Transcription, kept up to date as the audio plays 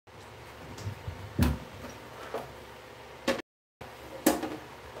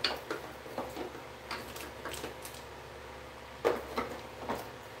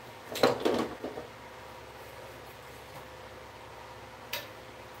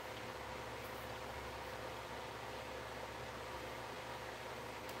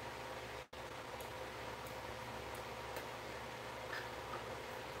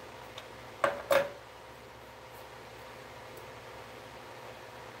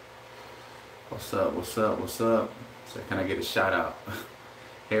What's up? What's up? What's up? So can I get a shout out?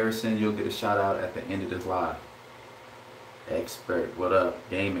 Harrison, you'll get a shout out at the end of this live. Expert, what up?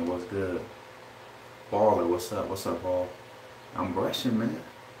 Gaming, what's good? Baller, what's up? What's up, Ball? I'm brushing, man.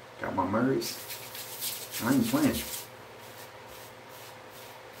 Got my Murrays. I ain't playing.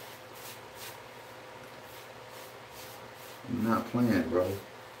 I'm not playing, bro.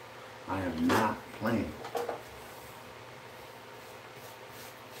 I am not playing.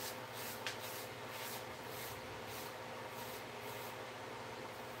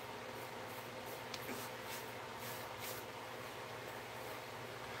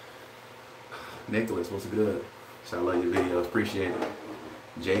 Nicholas, what's good? So I love your videos, appreciate it.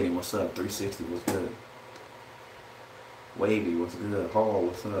 Jaden, what's up? 360, what's good? Wavy, what's good? Hall,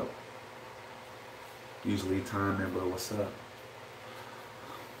 what's up? Usually time member, what's up?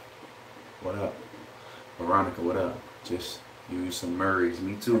 What up? Veronica, what up? Just use some Murrays,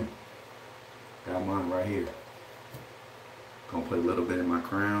 me too. Got mine right here. Gonna put a little bit in my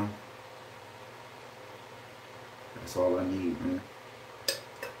crown. That's all I need, man.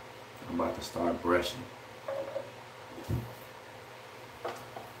 I'm about to start brushing.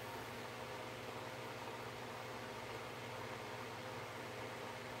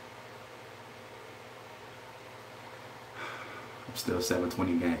 I'm still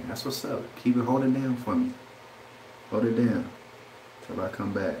 720 gang. That's what's up. Keep it holding down for me. Hold it down till I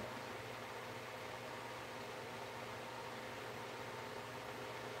come back.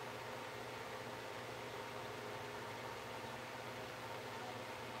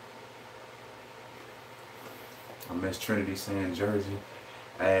 I miss Trinity saying Jersey.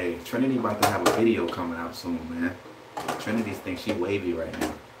 Hey, Trinity about to have a video coming out soon, man. Trinity thinks she wavy right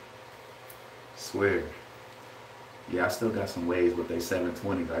now. Swear. Yeah, I still got some waves with they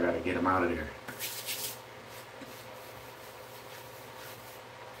 720s. I gotta get them out of there.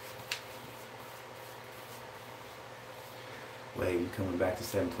 Wait, you coming back to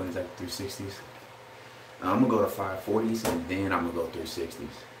 720s after 360s? I'm gonna go to 540s and then I'm gonna go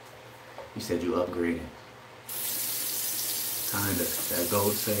 360s. You said you upgraded. Kinda. That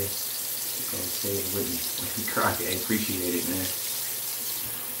gold say it with me. Crockett, I appreciate it, man.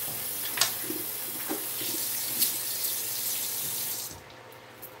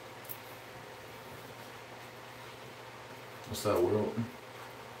 What's up, world?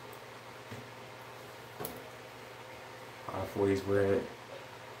 540s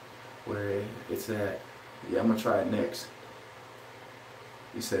where it's at. Yeah, I'm gonna try it next.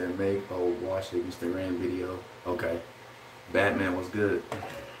 You said make watch the Instagram video. Okay. Batman was good.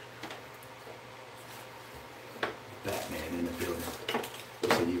 Batman in the building.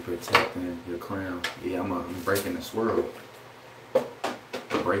 So you protecting your crown. Yeah, I'm breaking the swirl.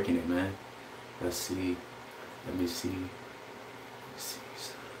 I'm breaking it, man. Let's see. Let me see.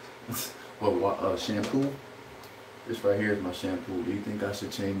 What shampoo? This right here is my shampoo. Do you think I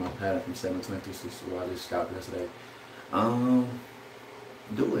should change my pattern from 720 to what I just stopped yesterday?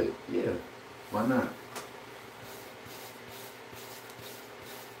 Do it. Yeah. Why not?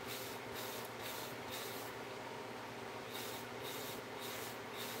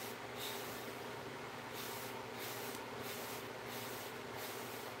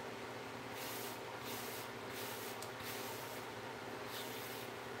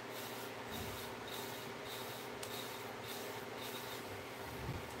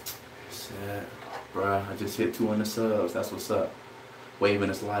 Bruh, I just hit 200 subs. That's what's up. Waving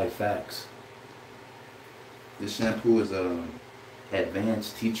is life, facts. This shampoo is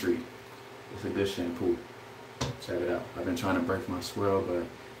advanced tea tree. It's a good shampoo. Check it out. I've been trying to break my swirl, but it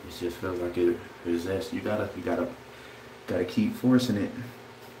just feels like it resists. You gotta keep forcing it.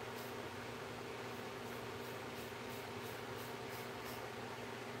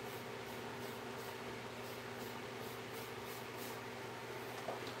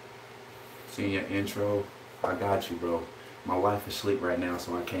 Seeing your intro, I got you, bro. My wife is asleep right now,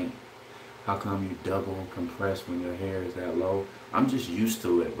 so I can't. How come you double compress when your hair is that low? I'm just used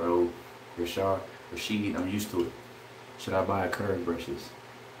to it, bro. Rashid, I'm used to it. Should I buy curve brushes?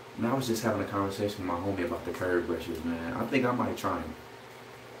 And I was just having a conversation with my homie about the curve brushes, man. I think I might try them.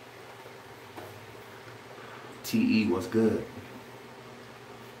 TE was good.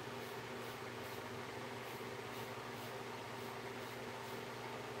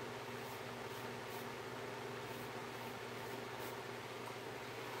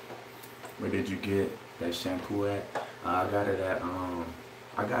 Where did you get that shampoo at? I got it at,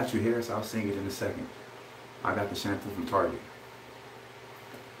 I got you here, so I'll sing it in a second. I got the shampoo from Target.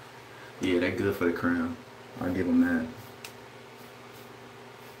 Yeah, they're good for the crown. I'll give them that.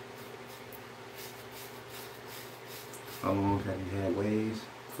 How long have you had waves?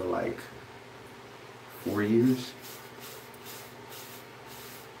 For like 4 years.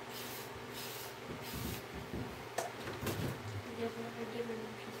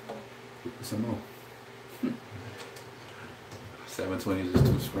 Some more. 720s is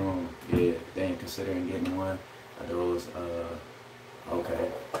too strong. Yeah, dang, considering getting one of those,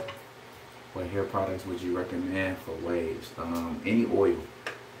 okay. What hair products would you recommend for waves? Any oil.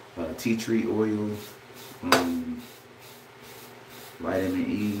 Tea tree oil, vitamin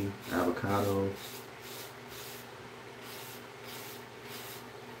E, avocado.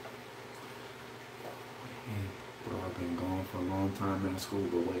 Bro, I've been gone for a long time in school,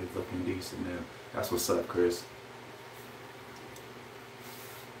 but waves looking decent now. That's what's up, Chris.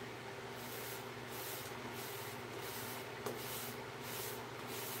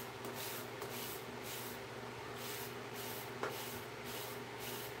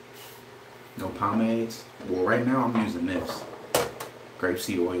 No pomades? Well, right now I'm using this.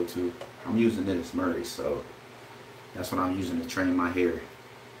 Grapeseed oil too. I'm using this Murray, so that's what I'm using to train my hair.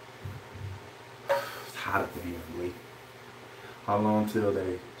 It's hot up in here, boy. How long till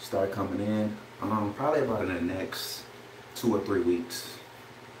they start coming in? Probably about in the next 2 or 3 weeks.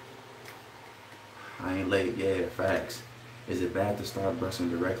 I ain't late. Yeah, facts. Is it bad to start brushing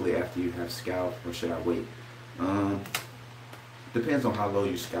directly after you have scalp, or should I wait? Depends on how low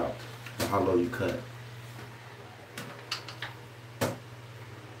you scalp. How low you cut.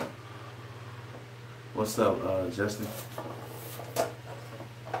 What's up, Justin?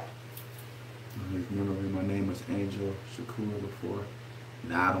 You remember my name was Angel Shakur before?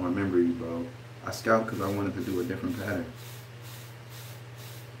 Nah, I don't remember you, bro. I scalped because I wanted to do a different pattern.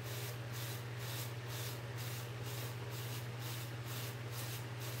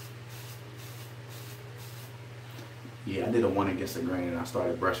 Yeah, I did a 1 against the grain and I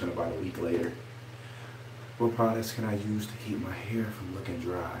started brushing about a week later. What products can I use to keep my hair from looking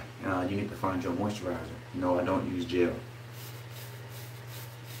dry? You need to find your moisturizer. No, I don't use gel.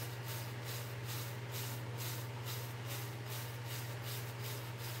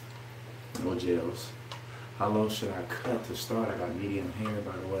 No gels. How low should I cut to start? I got medium hair,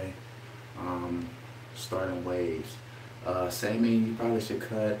 by the way. Starting waves. Same, you probably should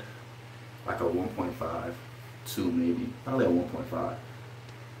cut like a 1.5. 2 maybe, probably a 1.5.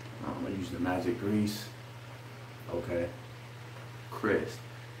 I use the magic grease. Okay. Chris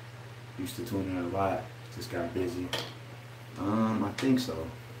used to tune in a lot, just got busy. I think so.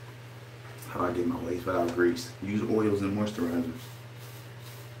 How do I get my waves without grease? Use oils and moisturizers.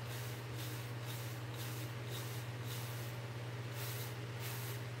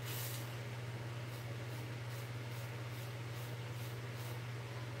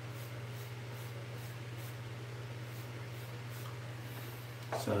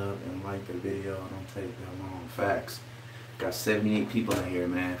 Sub and like the video. Don't take that long. Facts. Got 78 people in here,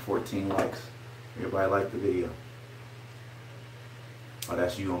 man. 14 likes. Everybody like the video. Oh,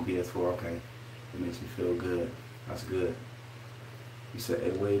 that's you on PS4. Okay. It makes me feel good. That's good. You said, hey,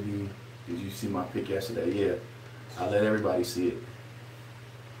 Wavy, did you see my pic yesterday? Yeah. I let everybody see it.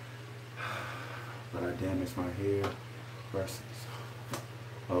 But I damaged my hair. Versus.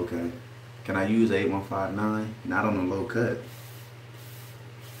 Okay. Can I use 8159? Not on a low cut.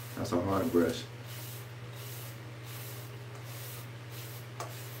 That's a hard brush.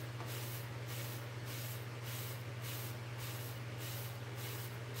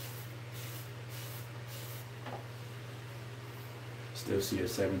 Still see your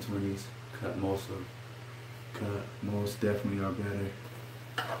 720s. Cut most definitely are better.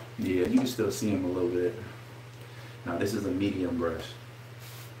 Yeah, you can still see them a little bit. Now this is a medium brush.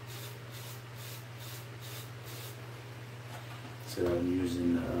 So I'm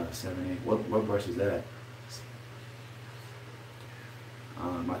using 7A. What brush is that?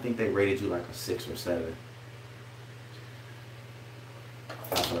 I think they rated you like a 6 or 7.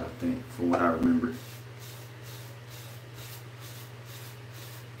 That's what I think, from what I remember.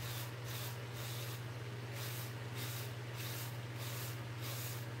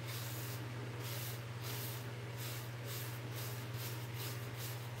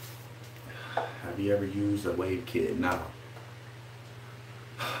 Have you ever used a wave kit? No.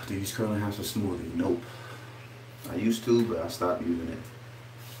 Do you use curling hair for smoothing? Nope. I used to, but I stopped using it.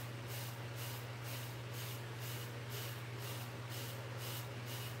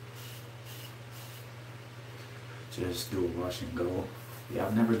 Just do a wash and go. Yeah,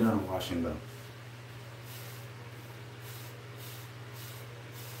 I've never done a wash and go.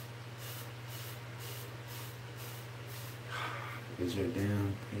 Is your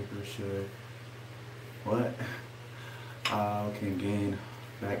damn paper should what? Can gain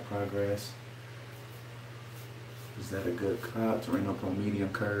back progress. Is that a good cut? To ring up on medium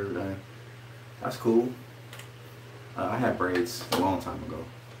curve. That's cool. I had braids a long time ago.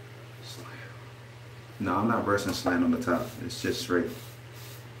 No, I'm not bursting slant on the top. It's just straight.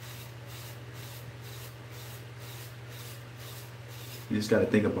 You just gotta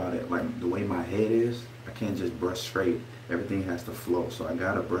think about it. Like the way my head is, I can't just brush straight. Everything has to flow. So I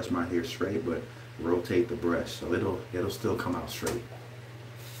gotta brush my hair straight, but rotate the brush so it'll still come out straight.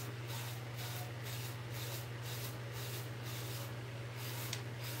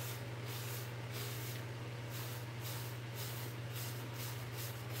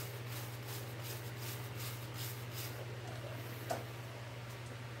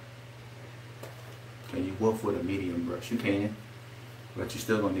 Can you wolf with a medium brush? You can. But you're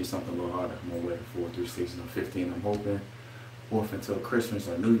still gonna need something a little harder. I'm gonna wear the 4 through 6 and 15. I'm hoping wolf until Christmas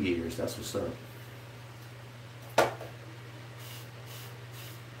or New Year's. That's what's up.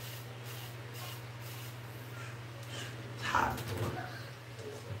 Hot.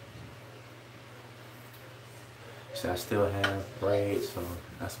 So I still have braids, so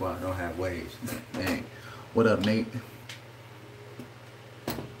that's why I don't have waves. Dang. What up, Nate?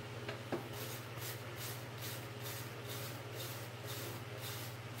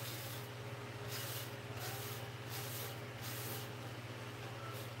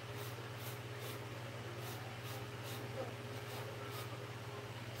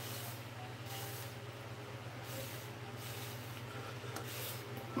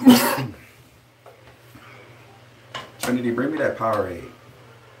 Trinity, bring me that Powerade.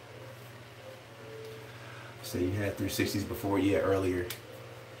 So you had 360s before, yeah, earlier,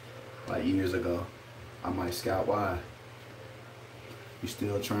 like years ago. I might scout why. You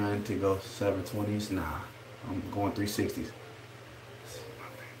still trying to go 720s? Nah, I'm going 360s.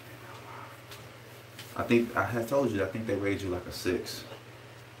 I think I had told you. I think they raised you like a 6.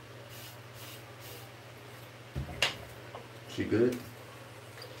 She good?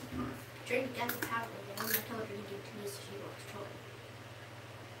 Drink down the Powerade. I told her to give to me so she wants to.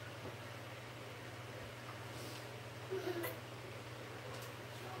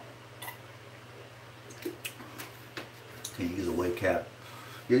 Can you use a wave cap?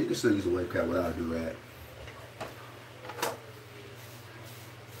 Yeah, you can still use a wave cap without a do-rag.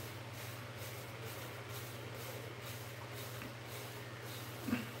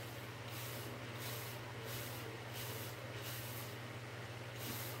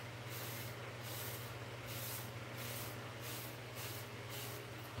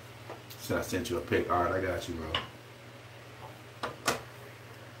 So I sent you a pic. All right, I got you, bro.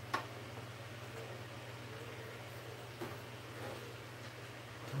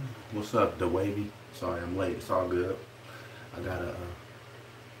 What's up, the wavy? Sorry, I'm late. It's all good. I gotta.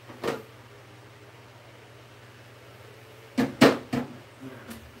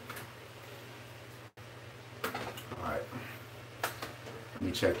 All right. Let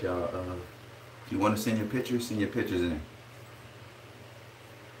me check y'all. If you want to send your pictures in.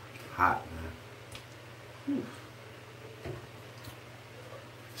 Hot, man. Whew.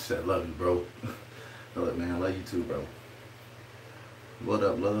 Said love you, bro. Look, man, I love you too, bro. What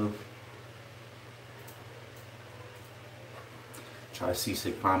up, love? Try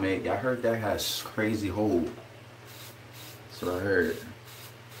seasick pomade. Yeah, I heard that has crazy hold. That's what I heard.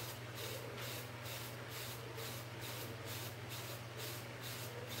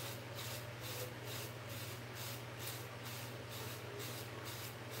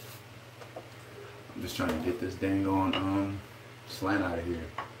 I'm just trying to get this dang on slant out of here.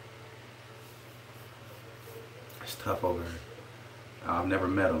 It's tough over here. I've never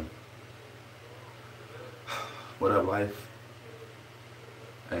met him. What up, life?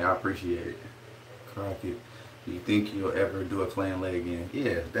 Hey, I appreciate it. Crockett, do you think you'll ever do a clan leg again?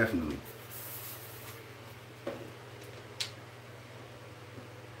 Yeah, definitely.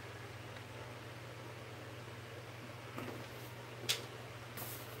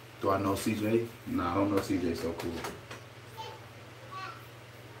 Do I know CJ? Nah, I don't know CJ so cool.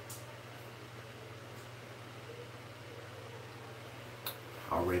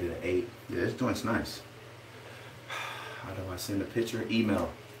 I'll rate it an 8. Yeah, this joint's nice. How do I send a picture? Email.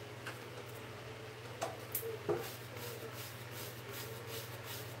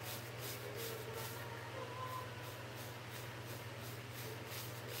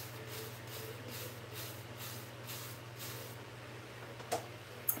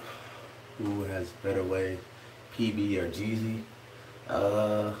 Who has better way, PB or Jeezy?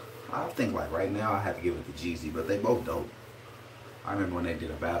 I think like right now I have to give it to Jeezy, but they both dope. I remember when they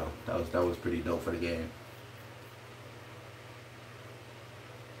did a battle. That was pretty dope for the game.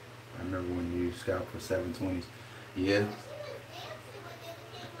 I remember when you scout for 720s. Yeah.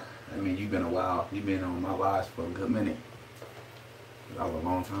 I mean, you've been a while. You've been on my lives for a good minute. That was a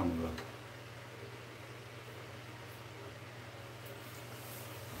long time ago.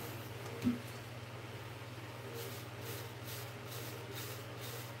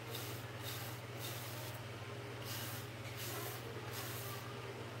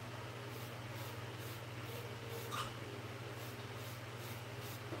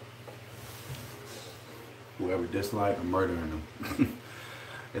 whoever dislike, I'm murdering them.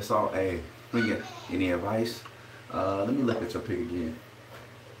 It's all, hey, let me get any advice? Let me look at your pic again.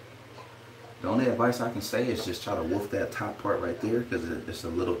 The only advice I can say is just try to wolf that top part right there because it's a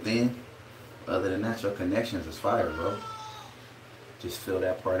little thin. Other than that, your connections is fire, bro. Just fill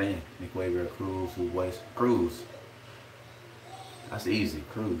that part in. Make way real cruise, waist, cruise. That's easy,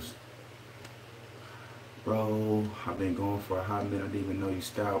 cruise. Bro, I've been going for a hot minute. I didn't even know you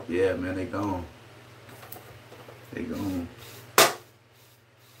scalped. Yeah, man, they gone. They gone.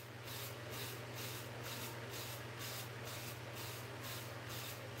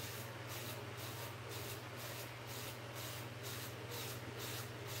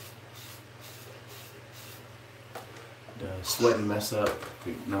 The sweating mess up.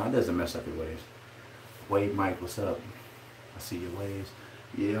 No, it doesn't mess up your waves. Wave Mike, what's up? I see your waves.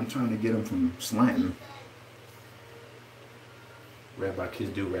 Yeah, I'm trying to get them from slanting. Red by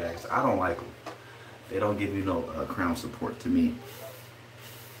Kids Do Rags. I don't like them. They don't give you no crown support to me.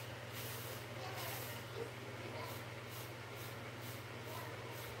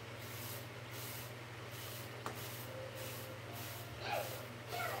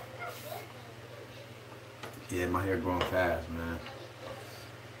 Yeah, my hair growing fast, man.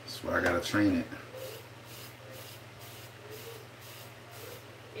 That's why I gotta train it.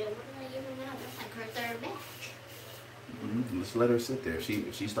 Yeah, what do I even know? That's like her third batch. Let's let her sit there.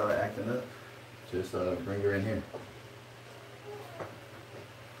 If she start acting up, just bring her in here.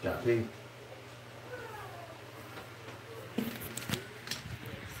 Got pee.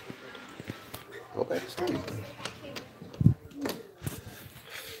 Go back to sleep.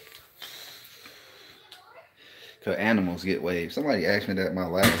 Cause animals get waves. Somebody asked me that in my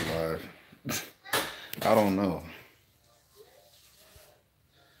last live. I don't know.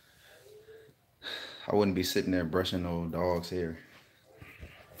 I wouldn't be sitting there brushing no dog's hair.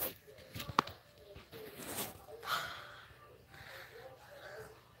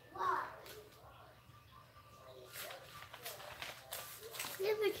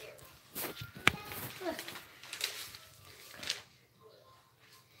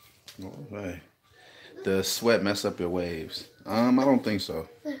 Okay. The sweat mess up your waves? I don't think so.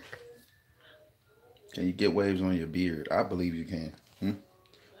 Can you get waves on your beard? I believe you can.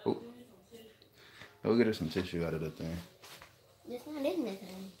 Oh. Go get her some tissue out of the thing. It's not in the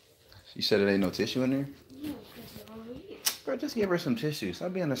thing. You said there ain't no tissue in there? No, it's on here. Bro, just give her some tissue.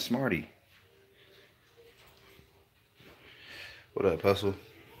 Stop being a smarty. What up, Hustle?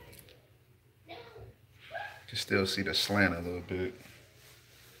 You can still see the slant a little bit.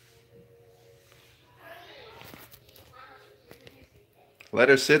 Let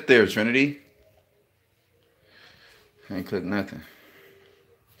her sit there, Trinity. Ain't cook nothing.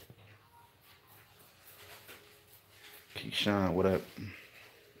 Keyshawn, what up?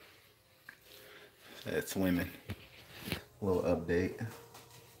 That's women. A little update.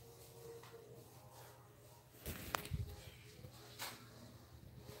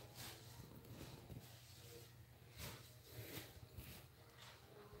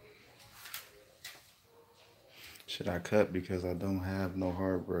 Should I cut because I don't have no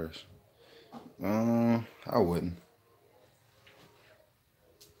hard brush? I wouldn't.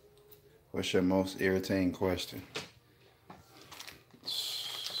 What's your most irritating question?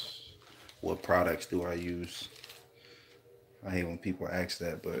 What products do I use? I hate when people ask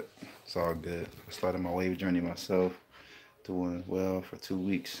that, but it's all good. I started my wave journey myself, doing well for 2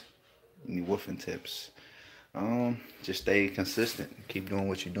 weeks. Any woofing tips? Just stay consistent. Keep doing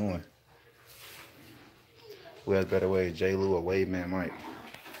what you're doing. Who has better waves, J. Lou or Wave Man Mike?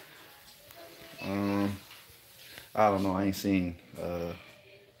 I don't know. I ain't seen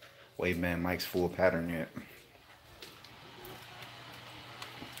Wave Man Mike's full pattern yet.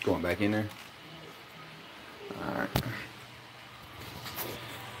 Going back in there. All right.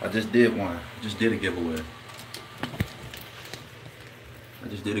 I just did one. Just did a giveaway. I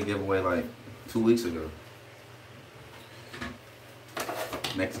just did a giveaway like 2 weeks ago.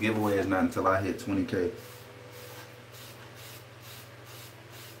 Next giveaway is not until I hit 20K.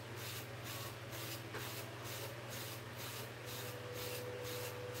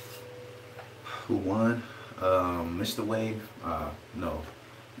 Who won? Mr. Wave? No.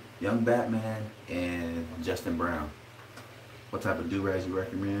 Young Batman and Justin Brown. What type of do-rags you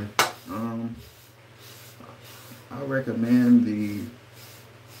recommend? I recommend the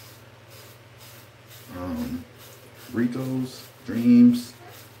Rico's Dreams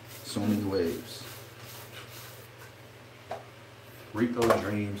So Many Waves. Rico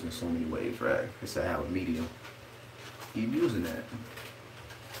Dreams and So Many Waves rag. It's a have a medium. Keep using that.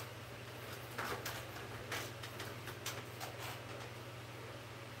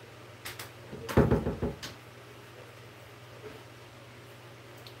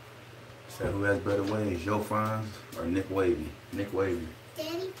 Said who has better waves, Joe Fonz or Nick Wavy? Nick Wavy.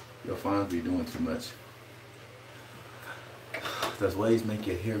 Daddy? Your Fonz be doing too much. Does waves make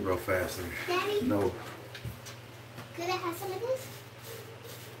your hair grow faster? Daddy? No. Could I have some of this?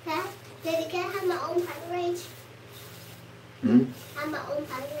 Huh? Daddy, can I have my own potty range? Have my own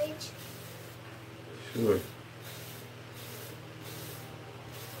potty range? Sure.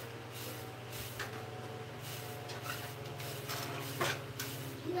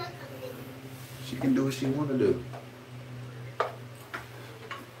 You not coming in. She can do what she want to do.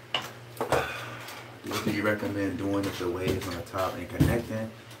 What do you recommend doing if the waves on the top and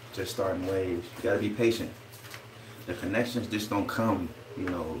connecting? Just starting waves. You gotta be patient. The connections just don't come, you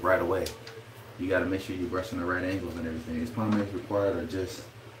know, right away. You gotta make sure you're brushing the right angles and everything. Is pomade required or just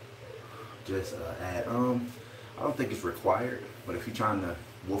add? I don't think it's required, but if you're trying to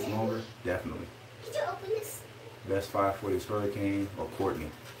wolf longer, definitely. Could you open this? Best 5 for this Hurricane or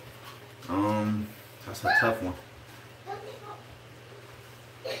Courtney? That's a tough one.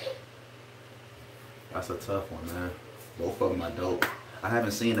 That's a tough one, man. Both of them are dope. I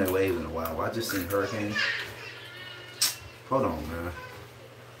haven't seen that wave in a while. I just seen Hurricane. Hold on, man.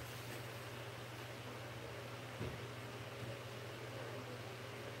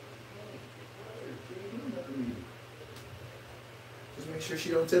 Just make sure she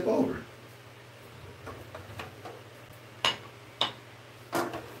don't tip over.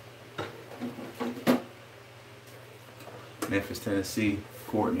 Memphis, Tennessee,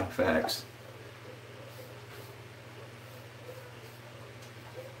 Courtney, facts.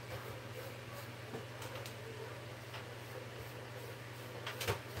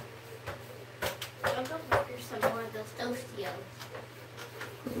 I'm going to order some more of those Tostios.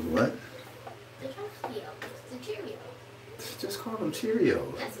 What? The Tostios. The Cheerios. Just call them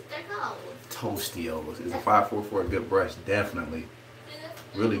Cheerios. That's what they're called. Tostios. Is a 544 a good brush? Definitely.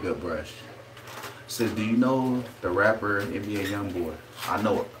 Really good brush. Says, do you know the rapper NBA Youngboy? I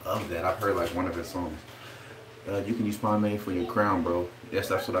know of that. I've heard like one of his songs. You can use pomade for your crown, bro. Yes,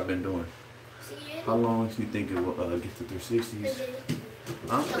 that's what I've been doing. How long do you think it will get to 360s? I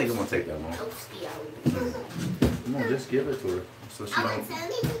don't think it won't take that long. Come on, just give it to her. So she's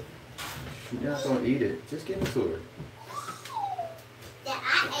not gonna eat it. Just give it to her. Yeah,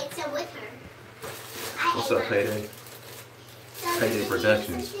 I ate some with her. What's up, Payday? Payday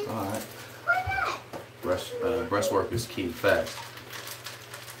Productions. Alright. Why not? Brushwork is key. Facts.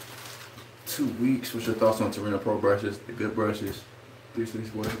 2 weeks. What's your thoughts on Torino Pro brushes? The good brushes.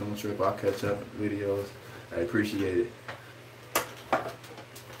 360 don't trip. I'll catch up videos. I appreciate it.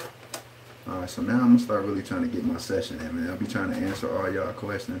 Alright, so now I'm gonna start really trying to get my session in, man. I'll be trying to answer all y'all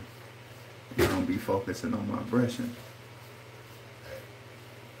questions. I don't be focusing on my brushing.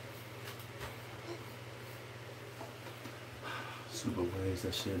 Super waves,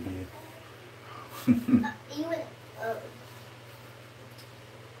 that should be it. You went,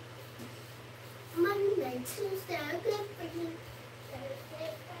 Monday, Tuesday, good for you.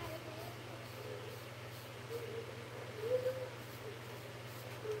 Thursday, Friday.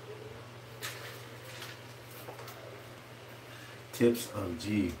 Tips of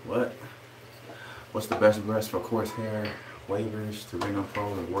G. What? What's the best brush for coarse hair, wavers, Torino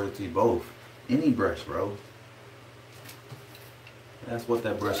Pro, and royalty? Both. Any brush, bro. That's what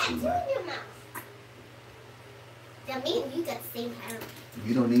that brush do, man. That means you got the same pattern.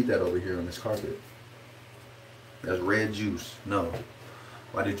 You don't need that over here on this carpet. That's red juice. No.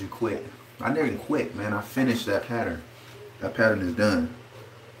 Why did you quit? I didn't quit, man. I finished that pattern. That pattern is done.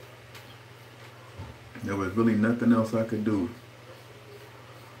 There was really nothing else I could do.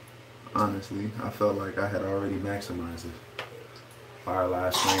 Honestly, I felt like I had already maximized it. Fire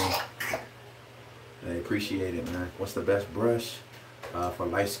live stream. I appreciate it, man. What's the best brush for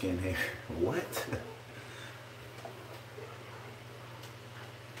light skin hair? What?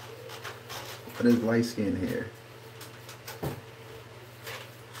 What is light skin hair?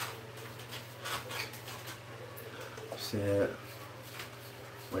 Said,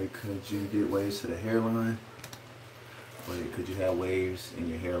 wait, could you get waves to the hairline? Wait, could you have waves in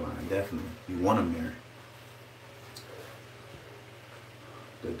your hairline? Definitely. You want them there.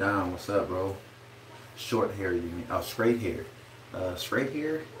 The Don, what's up, bro? Short hair, you mean? Oh, straight hair. Straight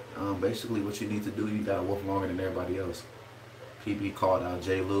hair, basically what you need to do, you gotta wolf longer than everybody else. PB called out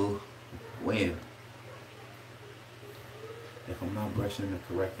J. Lou. When? If I'm not brushing the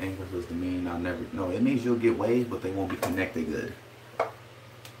correct angles, does it mean I'll never... No, it means you'll get waves, but they won't be connected good.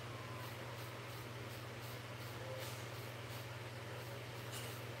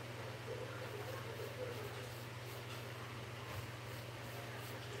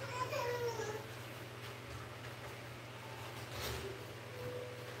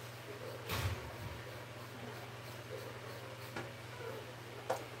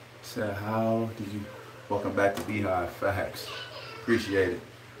 Said, how did you? Welcome back to Beehive. Facts. Appreciate it.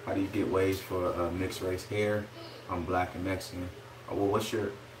 How do you get waves for mixed race hair? I'm black and Mexican. Oh, well, what's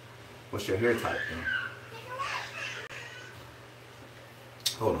your hair type then?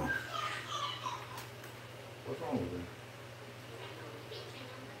 Hold on. What's wrong with it?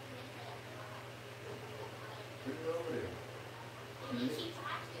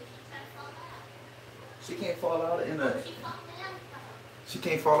 She can't fall out in the. She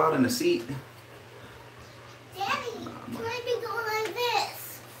can't fall out in the seat. Daddy, why are you going like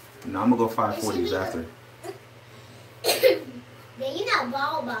this? No, I'm gonna go 540s after. Then you're not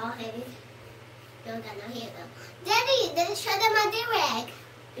ball headed. Don't got no hair though. Daddy, show them my do-rag.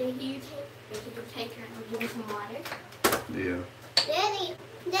 Did you take her and give her some water? Yeah. Daddy,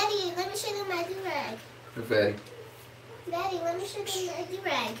 let me show them my do-rag. Hey, fatty. Daddy, let me show them my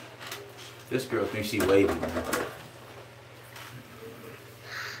do-rag. This girl thinks she wavy, man.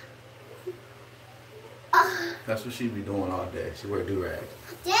 That's what she be doing all day. She wear do-rags.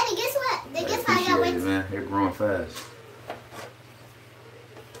 Daddy, guess what? I Guess what I got appreciate it, with man. They're growing fast.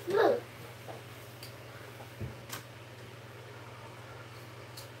 Look.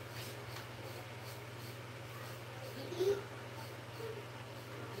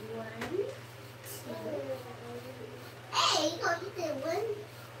 One, two. Hey, you gonna eat that 1,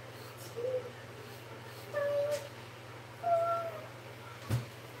 2, 3,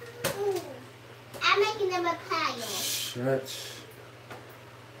 4. I'm making them a pile. Shut.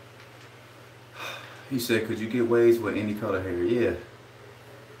 He said, could you get waves with any color hair? Yeah.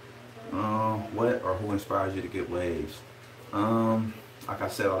 What or who inspires you to get waves? Like I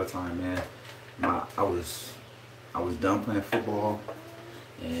said all the time, man. I was done playing football,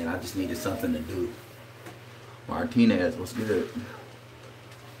 and I just needed something to do. Martinez, what's good?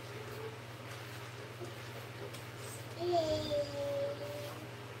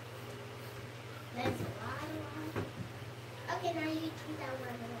 That's a lot. Okay, now you eat that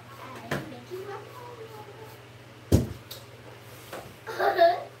one. I make you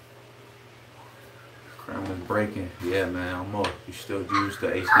Crown is breaking. Yeah, man, I'm up. You still use the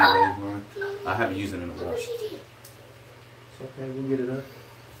HD wave line? I haven't used it in a while. It's okay, we'll get it up.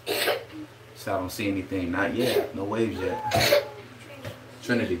 So I don't see anything. Not yet. No waves yet.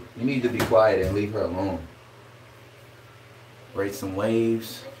 Trinity, you need to be quiet and leave her alone. Rate some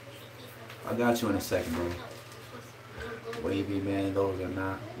waves. I got you in a second, bro. Wavy, man, those are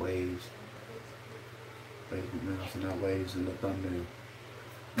not waves. Wavy, man, those are not waves in the thumbnail.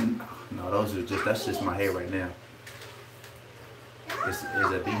 No, those are that's just my hair right now. Is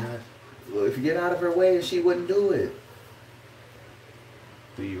it Beehive? Well, if you get out of her way, she wouldn't do it.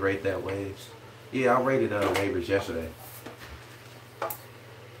 Do you rate that waves? Yeah, I rated waivers yesterday.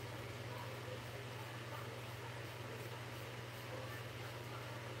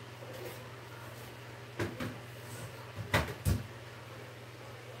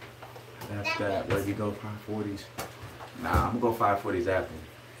 That's that. Where you go 540s? Nah, I'm gonna go 540s after.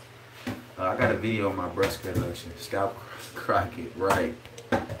 I got a video on my breast collection. Scalp Crockett, right.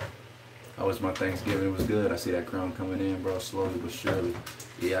 That was my Thanksgiving. It was good. I see that crown coming in, bro, slowly but surely.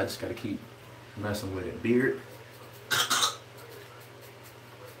 Yeah, I just gotta keep messing with it. Beard.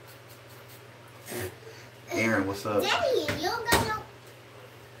 Aaron, what's up? Daddy, you don't got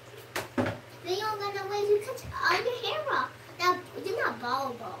no ways you cut all your hair off. Now, you're not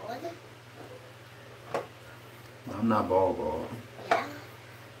bald. I'm not bald. Yeah.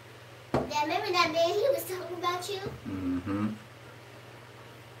 Yeah, remember that man, he was talking about you? Mm-hmm.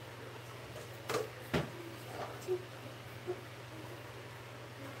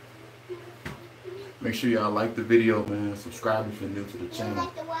 Make sure y'all like the video, man. Subscribe if you're new to the You don't channel.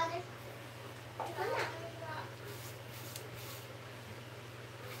 like the water? Come on.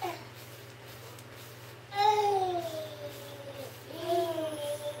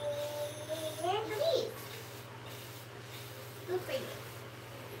 Please. Good for you.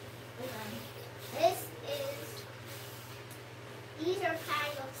 These are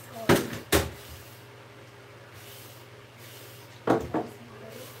kind of stories.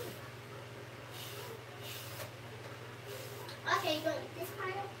 Okay, you want this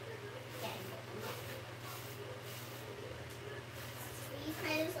pile? Yeah. These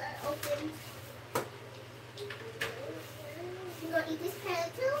piles are open. You gonna eat this pile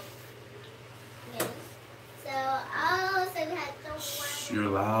too? Yes. So, so we had no one. You're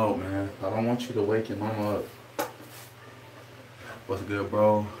loud, man. I don't want you to wake your mama up. What's good,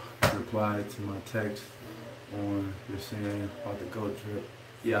 bro? Replied to my text on you're saying about the goat trip.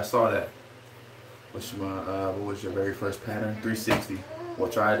 Yeah, I saw that. What's what was your very first pattern? 360. Well,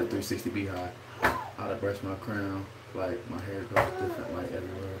 try the 360 Beehive. How to brush my crown, like my hair goes different, like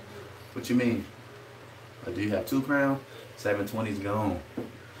everywhere. What you mean? Do you have 2 crown? 720's gone.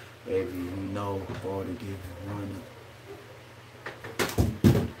 Baby, you know all to give one.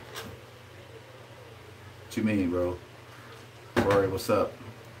 What you mean, bro? Tori, what's up?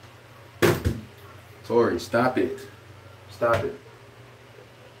 Tori, stop it. Stop it.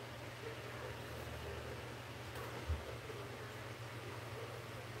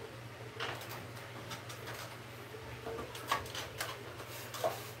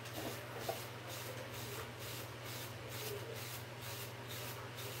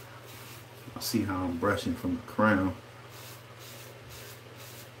 I'll see how I'm brushing from the crown.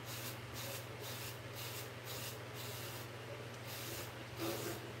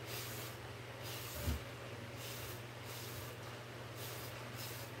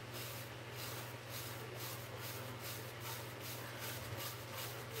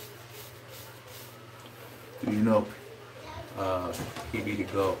 Do you know he be the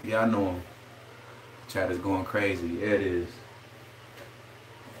GOAT? Yeah, I know him. Chat is going crazy. Yeah, it is.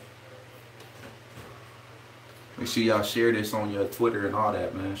 Make sure y'all share this on your Twitter and all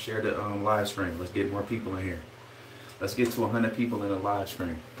that, man. Share the live stream. Let's get more people in here. Let's get to 100 people in the live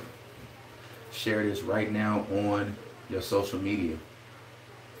stream. Share this right now on your social media.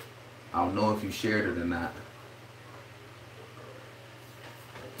 I don't know if you shared it or not.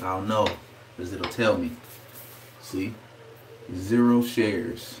 I don't know, because it'll tell me. See? 0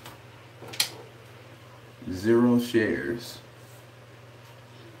 shares. 0 shares.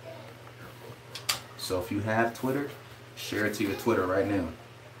 So if you have Twitter, share it to your Twitter right now.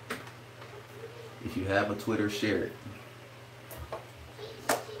 If you have a Twitter, share it.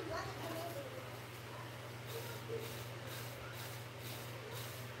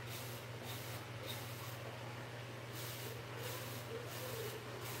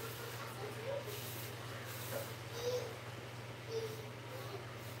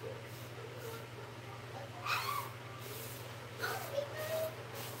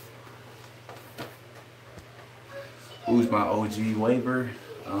 Who's my OG waiver?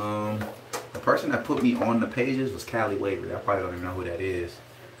 The person that put me on the pages was Cali Waver. I probably don't even know who that is,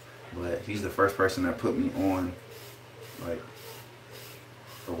 but he's the first person that put me on like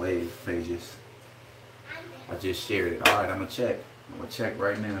the wave pages. I just shared it. All right, I'm gonna check. I'm gonna check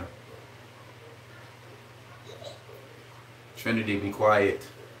right now. Trinity, be quiet.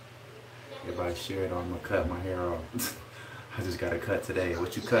 Everybody share it, or I'm gonna cut my hair off. I just got a cut today.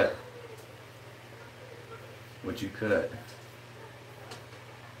 What you cut? What you cut?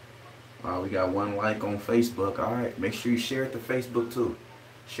 We got 1 like on Facebook. All right, make sure you share it to Facebook too.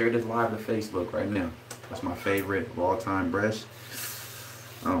 Share this live to Facebook right now. That's my favorite of all time brush.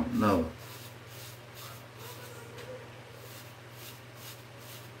 I don't know.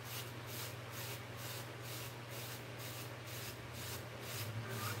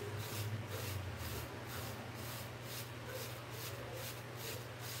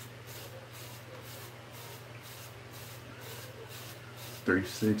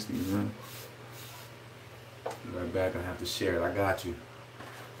 $360, man. Right back, I have to share it. I got you.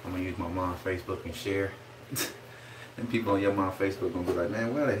 I'm gonna use my mom's Facebook and share. And people on your mom's Facebook gonna be like,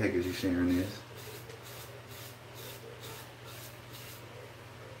 man, why the heck is you sharing this?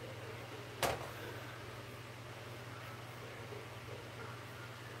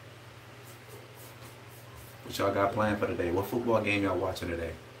 What y'all got planned for today? What football game y'all watching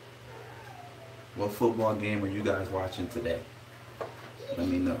today? What football game are you guys watching today? Let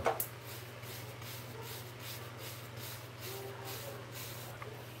me know.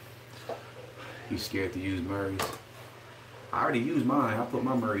 You scared to use Murray's? I already used mine. I put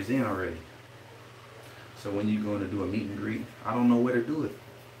my Murray's in already. So when you going to do a meet and greet, I don't know where to do it.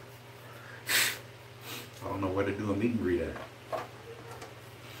 I don't know where to do a meet and greet at.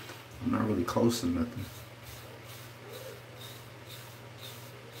 I'm not really close to nothing.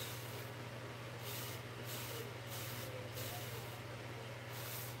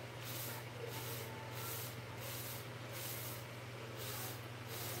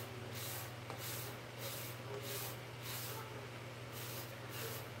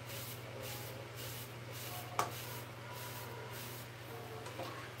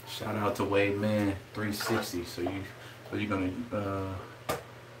 Shout out to Wade Man 360. So you're gonna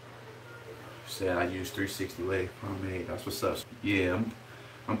say I use 360 Wade pomade. That's what's up. Yeah,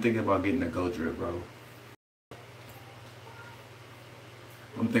 I'm thinking about getting a Go Drip, bro.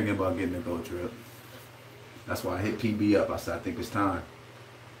 I'm thinking about getting a Go Drip. That's why I hit PB up. I said I think it's time.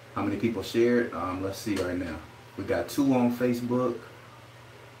 How many people shared? Let's see right now. We got 2 on Facebook.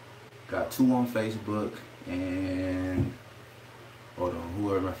 Got 2 on Facebook and. Hold on,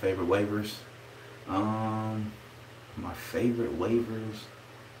 who are my favorite waivers? My favorite waivers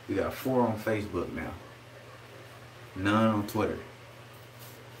We got 4 on Facebook now. None on Twitter.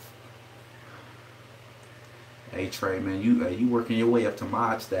 Hey Trey, man, you working your way up to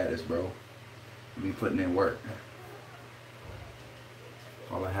mod status, bro. You be putting in work.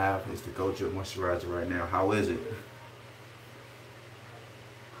 All I have is the Go Drip moisturizer right now. How is it?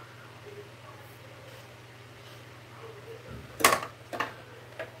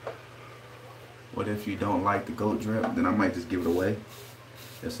 What if you don't like the Goat Drip? Then I might just give it away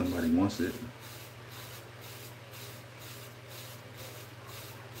if somebody wants it.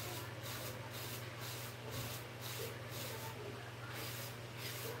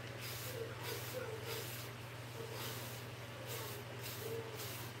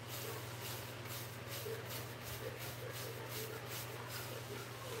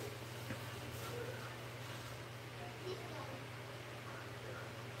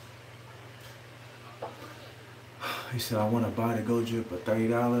 He said, I want to buy the Go Drip for $30.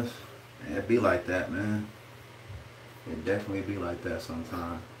 Man, it be like that, man. It definitely be like that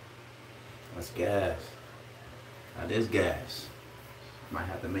sometimes. That's gas. That is gas. Might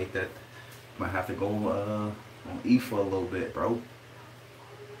have to make that. Might have to go on E for a little bit, bro.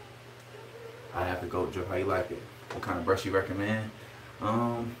 I have to Go Drip. How you like it? What kind of brush you recommend?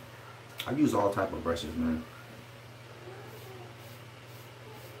 I use all type of brushes, man.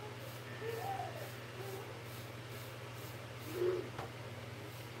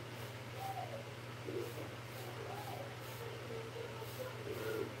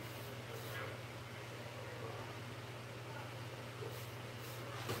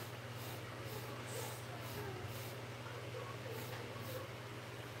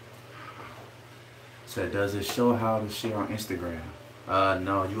 So does it show how to share on Instagram?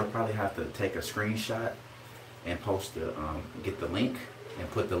 No, you would probably have to take a screenshot and post the get the link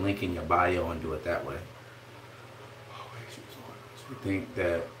and put the link in your bio and do it that way. So you think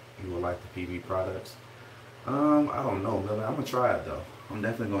that you would like the PB products? I don't know, Millie. I'm gonna try it though. I'm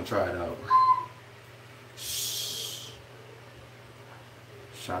definitely gonna try it out. Shout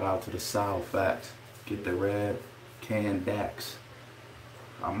out to the South Facts. Get the red can Dax.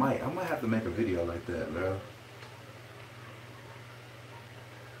 I might have to make a video like that, bro.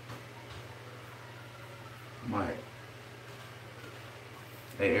 Might.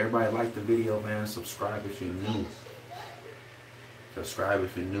 Hey, everybody like the video, man. Subscribe if you're new. Subscribe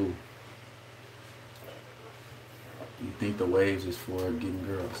if you're new. You think the waves is for getting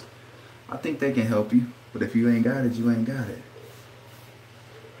girls? I think they can help you, but if you ain't got it, you ain't got it.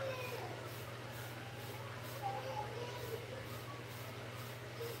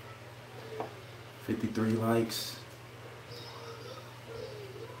 $53 likes.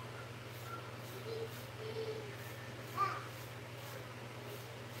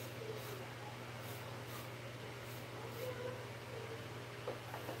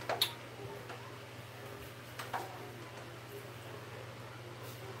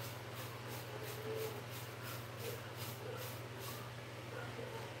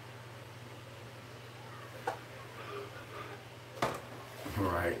 All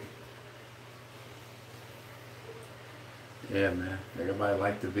right. Yeah, man. Everybody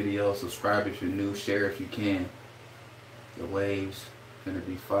like the video. Subscribe if you're new. Share if you can. The waves gonna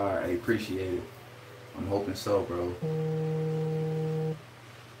be fire. I appreciate it. I'm hoping so, bro.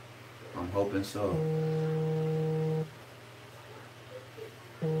 I'm hoping so.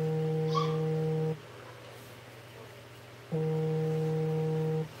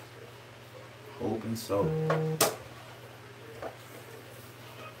 Hoping so.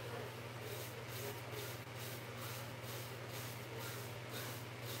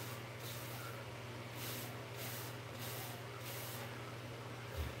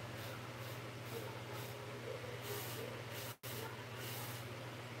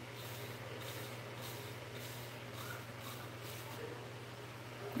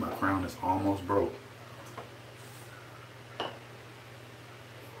 My crown is almost broke.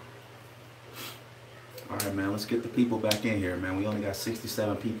 Alright, man, let's get the people back in here, man. We only got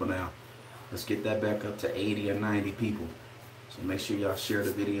 67 people now. Let's get that back up to 80 or 90 people. So make sure y'all share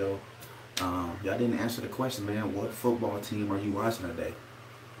the video. Y'all didn't answer the question, man. What football team are you watching today?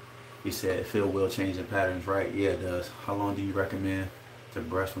 He said, Phil will change the patterns, right? Yeah, it does. How long do you recommend to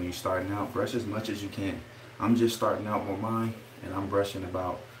brush when you're starting out? Brush as much as you can. I'm just starting out with mine, and I'm brushing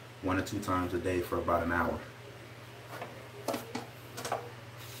about 1 or 2 times a day for about an hour.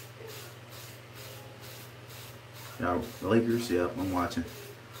 Y'all, Lakers, yep, I'm watching.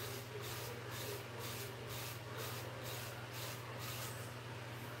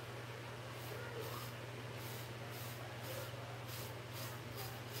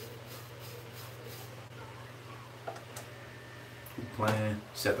 Playing.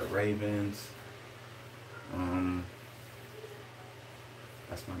 Set the Ravens.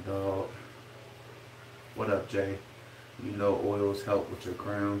 That's my dog. What up, Jay? You know oils help with your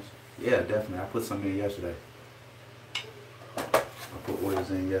crowns? Yeah, definitely. I put some in yesterday. I put oils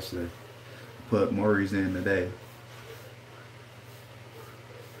in yesterday. Put Murray's in today.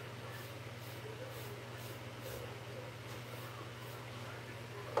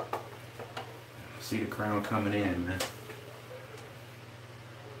 See the crown coming in, man.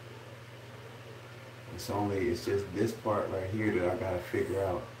 It's just this part right here that I gotta figure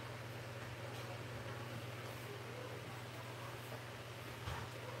out.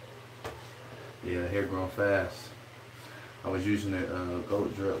 Yeah, hair growing fast. I was using the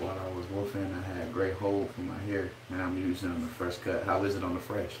goat drip while I was wolfing. I had gray hold for my hair, and I'm using it on the fresh cut. How is it on the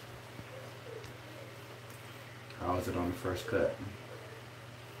fresh? How is it on the fresh cut?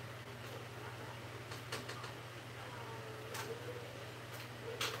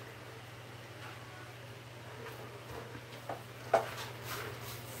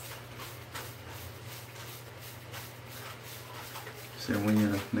 So when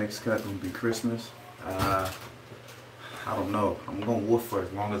your next cut gonna be Christmas? I don't know. I'm gonna wolf for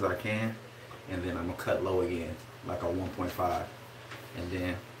as long as I can, and then I'm gonna cut low again, like a 1.5, and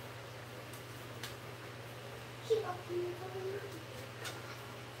then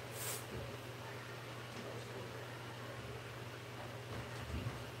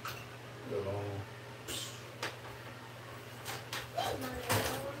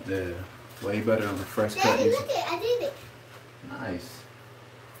yeah, way better on the fresh cut. Daddy, look it, I did it. Nice.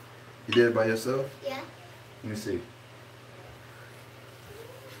 You did it by yourself? Yeah. Let me see.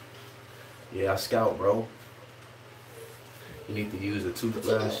 Yeah, I scout, bro. You need to use a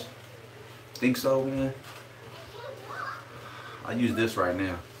toothbrush. Think so, man? I use this right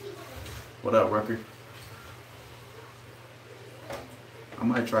now. What up, Rucker? I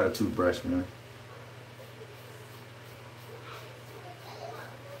might try the toothbrush, man.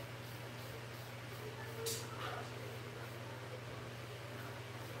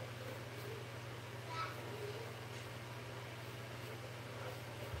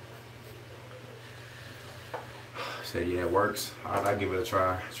 Say, yeah, it works. I'll give it a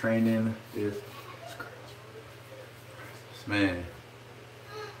try. Training is, man,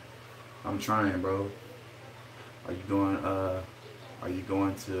 I'm trying, bro. Are you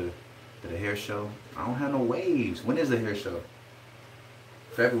going to the hair show? I don't have no waves. When is the hair show?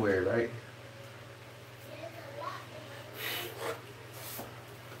 February, right?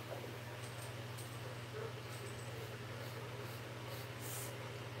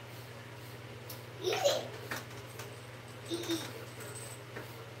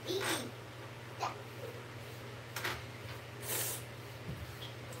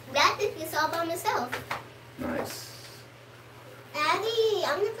 That is all by myself. Nice. Daddy,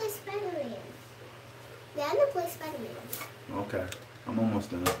 I'm gonna play Spider-Man. Dad, I'm gonna play Spider-Man. Okay, I'm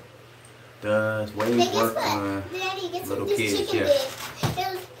almost done. Does waves Hey, guess work what? on Daddy, guess little what this kids? chicken Yeah. did?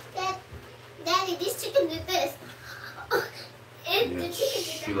 It was that. Daddy, this chicken did this. And Yeah, the chicken did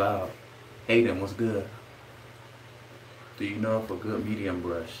she that. loud. Hayden, what's good? Do you know if a good medium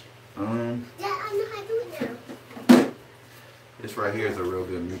brush? Dad, I know how to do it now. This right here is a real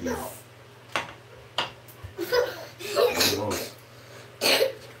good medium. Almost.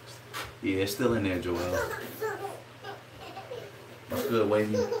 Yeah, it's still in there, Joel. What's good,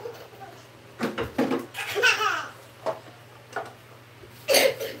 Wavy?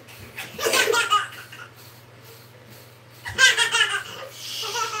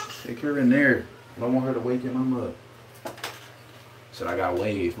 Take her in there. I don't want her to wake your mama up. Said I got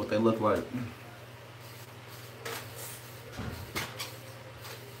waves. What they look like?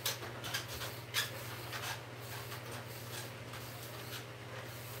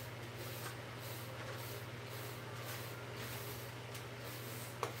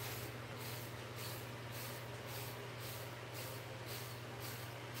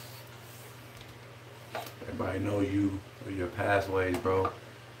 Everybody know you or your past ways, bro.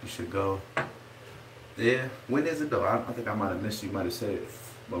 You should go. Yeah. When is it though? I think I might have missed you. Might have said it.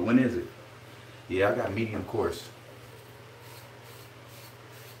 But when is it? Yeah, I got medium course.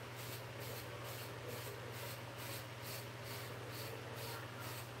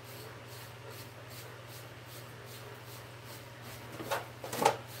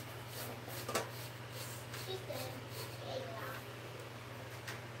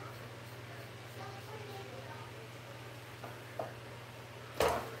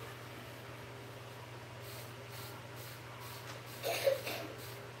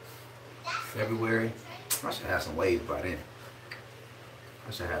 February. I should have some waves by then.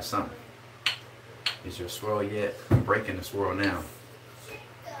 I should have something. Is your swirl yet? I'm breaking the swirl now.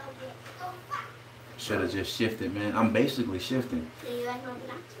 Should have just shifted, man. I'm basically shifting. Do you like my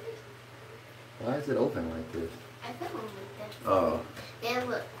binoculars? Why is it open like this? I put one like that. Oh. Then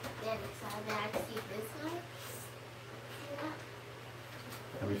look, then side, then I can see this side.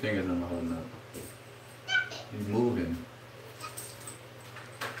 How many fingers am I holding up? He's moving.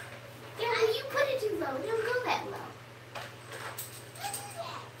 Yeah, well, you put it too low. It don't go that low.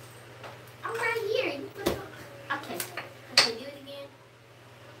 I'm right here. You put it on. Okay. Okay, do it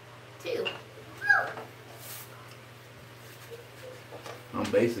again. 2. I'm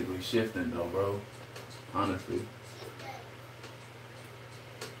basically shifting though, bro. Honestly.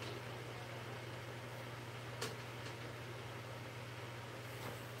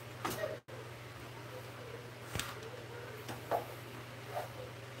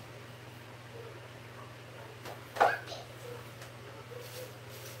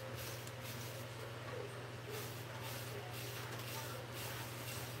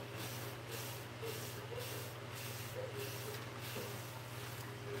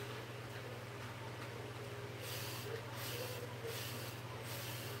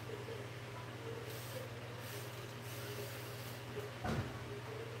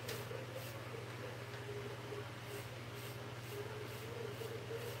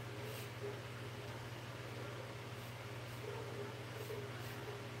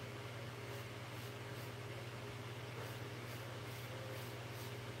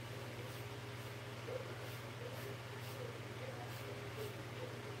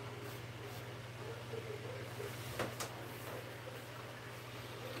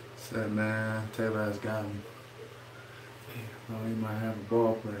 Said, man, Taylor has got me. Oh, he might have a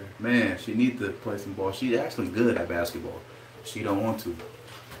ball player. Man, she needs to play some ball. She's actually good at basketball. She don't want to.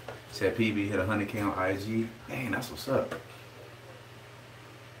 Said PB hit 100K on IG. Dang, that's what's up.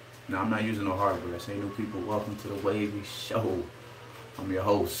 Now, I'm not using no hardware. Say new people, welcome to the Wavy Show. I'm your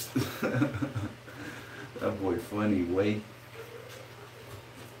host. That boy funny, Way.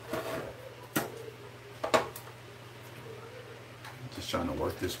 Just trying to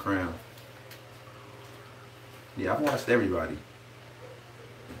work this crown. Yeah, I've watched everybody.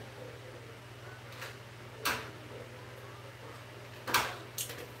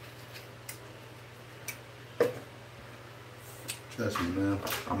 Trust me, man.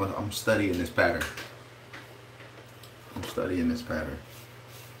 I'm studying this pattern. I'm studying this pattern.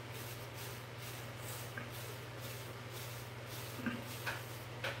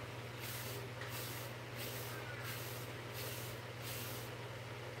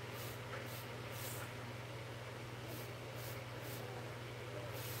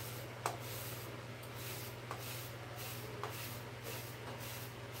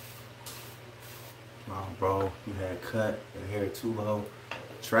 Oh, bro, you had cut your hair too low.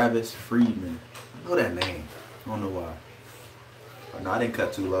 Travis Friedman. I know that name. I don't know why. But no, I didn't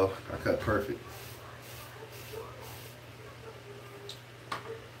cut too low. I cut perfect.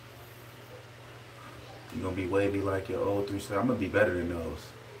 You gonna be wavy like your old 3 I'm gonna be better than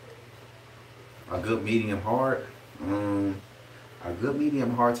those. A good medium hard. A good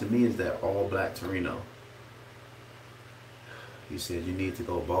medium hard to me is that all black Torino. He said you need to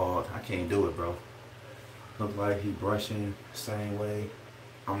go bald. I can't do it, bro. Look like he brushing the same way.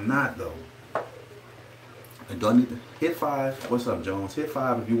 I'm not though. And do I need to hit 5? What's up, Jones? Hit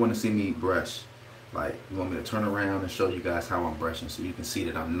 5 if you want to see me brush. Like you want me to turn around and show you guys how I'm brushing, so you can see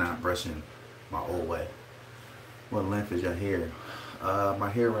that I'm not brushing my old way. What length is your hair? My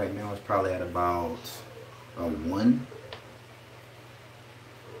hair right now is probably at about a 1.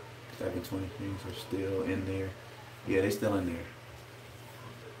 720 things are still in there. Yeah, they still in there.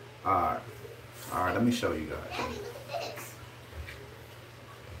 Alright, let me show you guys. Daddy, look at this.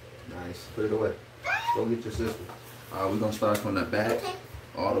 Nice. Put it away. Go get your sister. We're gonna start from the back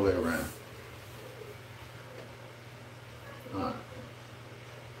all the way around. Alright.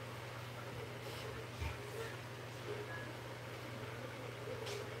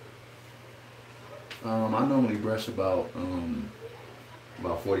 I normally brush about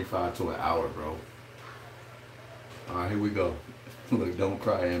 45 to an hour, bro. Alright, here we go. Look, don't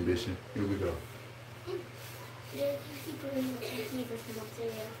cry, ambition. Here we go. Yeah, keep her some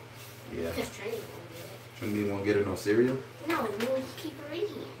cereal. Yeah. Because Trinity won't get it. Trinity won't get her no cereal? No, we'll keep her in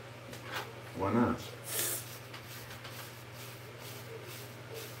here. Why not?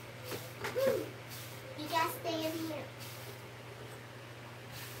 You gotta stay in here.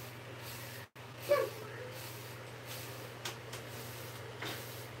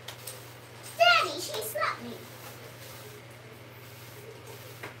 Daddy, she slapped me.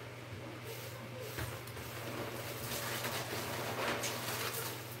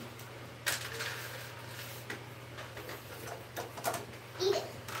 Eat it.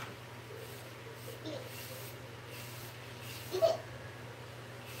 Eat it.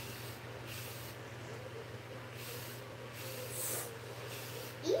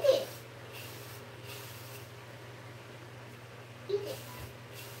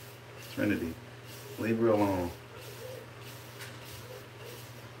 Trinity, leave her alone.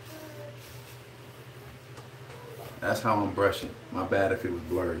 That's how I'm brushing. My bad if it was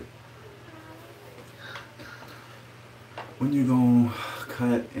blurry. When you gonna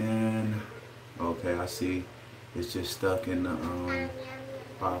cut in? Okay, I see. It's just stuck in the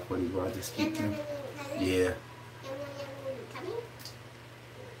 540. Do I just keep them? Yeah.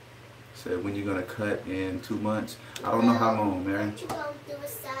 Said when you gonna cut in 2 months? I don't know how long, Mary. What you gonna do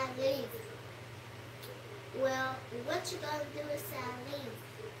is side leave? Well, what you gonna do is side leave?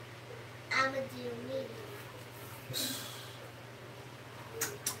 I'ma do me.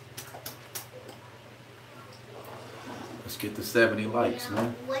 Let's get to 70 likes, Well,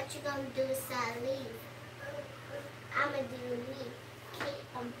 man. what you gonna do is side leave? I'ma do me. Okay,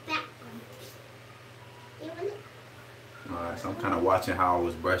 I'm back. You want it? Alright, so I'm kind of watching how I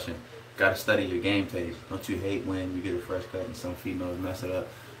was brushing. Gotta study your game tape. Don't you hate when you get a fresh cut and some females mess it up?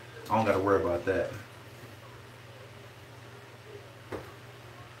 I don't gotta worry about that.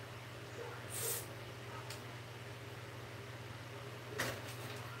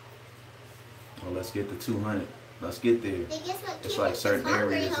 Well, let's get to 200. Let's get there. Hey, guess what, It's kid? like certain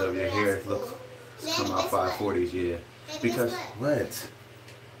Hungry, areas of your hungry hair ass look fool. come Daddy, out guess what? 540s, yeah. Daddy, guess Because what?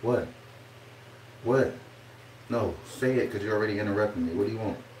 what? What? No, say it because you're already interrupting me. What do you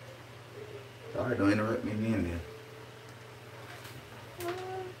want? All right, don't interrupt me again then.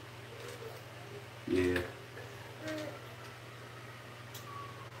 Yeah.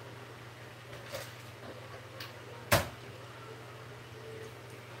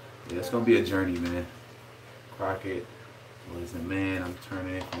 Yeah, it's gonna be a journey, man. Crockett was a man. I'm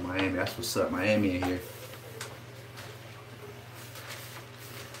turning in from Miami. That's what's up, Miami in here.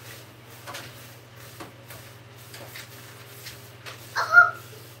 Oh!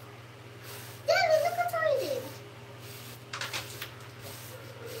 Daddy, look what I did.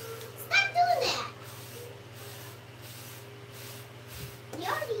 Stop doing that. You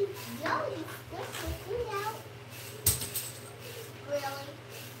already squished your food out. Really?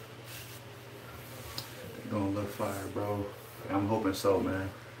 They're gonna look fire, bro. I'm hoping so, man.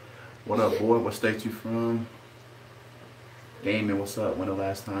 What up, boy? What state you from? Gaming, what's up? When the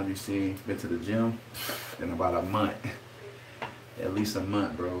last time you been to the gym? In about a month. At least a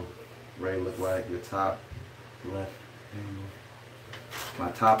month, bro. Ray, look like your top left angle.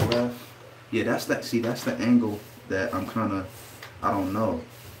 My top left? Yeah, that's that. See, that's the angle that I'm kind of, I don't know.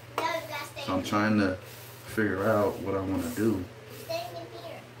 No, you gotta stay So I'm in trying to figure out what I want to do. here. Stay in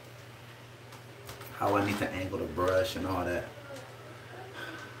here. How I need to angle the brush and all that.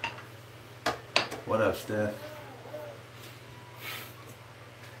 What up, Steph?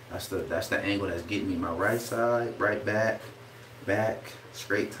 That's the angle that's getting me. My right side, right back,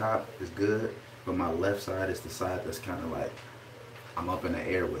 straight top is good, but my left side is the side that's kind of like I'm up in the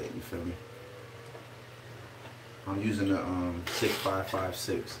air with it. You feel me? I'm using the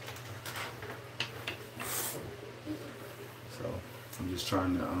 6556. So I'm just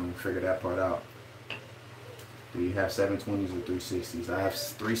trying to figure that part out. Do you have 720s or 360s? I have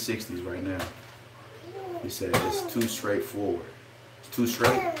 360s right now. He said it's too straightforward. It's too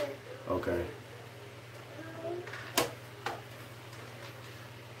straight? Okay.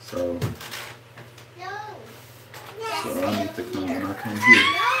 So I need to come when I come here.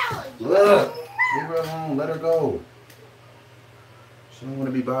 Look! Leave her alone. Let her go. She don't want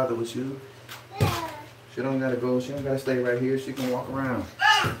to be bothered with you. She don't gotta go. She don't gotta stay right here. She can walk around.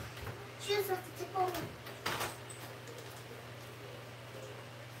 She just has to take over.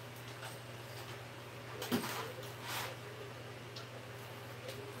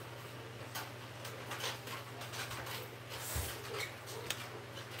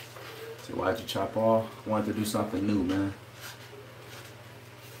 So why'd you chop off? Wanted to do something new, man.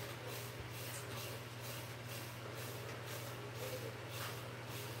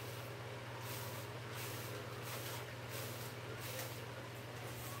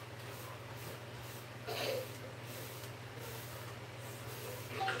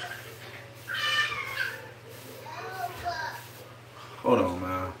 Hold on,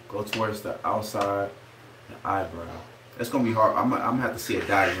 man. Go towards the outside, the eyebrow. It's gonna be hard. I'm gonna have to see a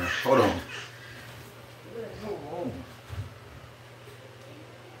diagram. Hold on. Hold on.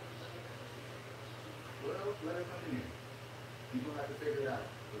 Well, let her come in here. You're gonna have to figure it out.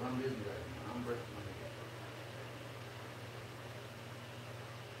 Because I'm busy right now. I'm breaking my neck.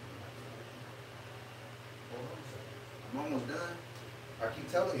 Hold on a second. I'm almost done. I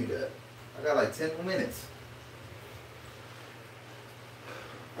keep telling you that. I got like 10 more minutes.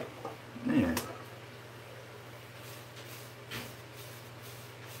 Man.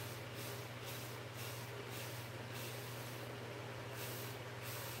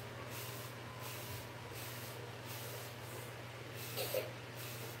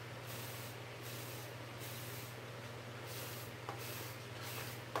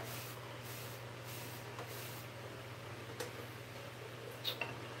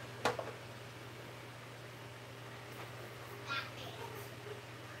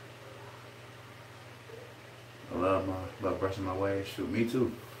 love brushing my waves. Shoot, me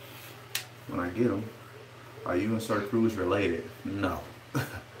too. When I get them. Are you and Sir Cruz related? No.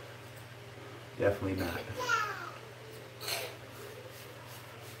 Definitely not.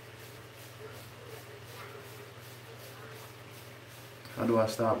 How do I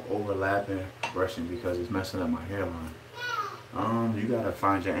stop overlapping brushing because it's messing up my hairline? You gotta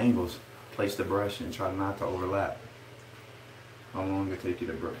find your angles. Place the brush and try not to overlap. How long it take you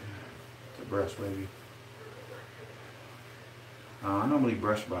to brush, baby? I normally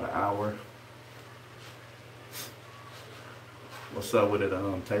brush about an hour. What's up with it,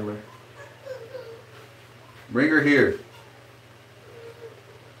 Taylor? Bring her here.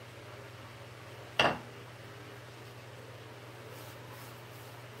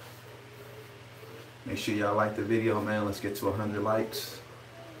 Make sure y'all like the video, man. Let's get to 100 likes.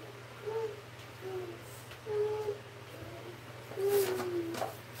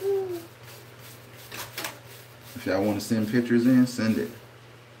 If y'all want to send pictures in, send it.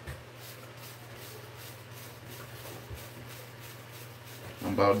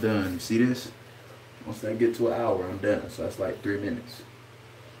 I'm about done. You see this? Once I get to an hour, I'm done. So that's like 3 minutes.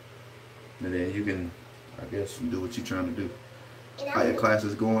 And then you can, I guess, do what you're trying to do. How your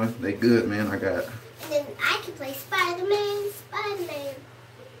classes going? They good, man. I got. And then I can play Spider-Man.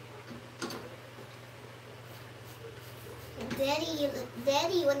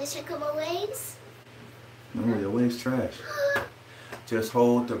 Daddy, you want to check out my waves? No, your waves trash. Just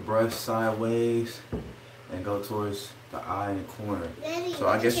hold the brush sideways and go towards the eye and corner. Daddy, So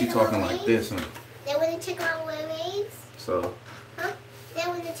I guess you're talking like this, huh? They want to check out my waves? So. Huh? They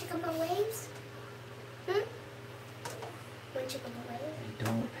want to check out my waves? Hmm? Want to check out my waves? We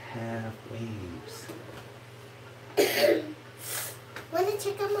don't have waves. Want to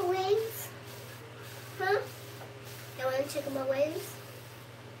check out my waves? Huh? They want to check out my waves?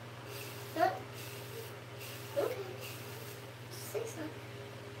 Huh? Okay. Say so.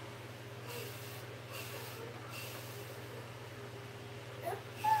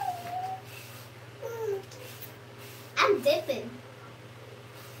 I'm dipping.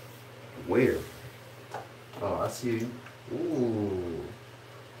 Where? Oh, I see you. Ooh.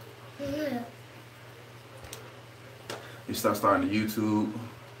 Yeah. You starting to YouTube.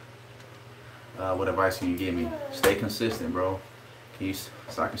 What advice can you give me? Stay consistent, bro.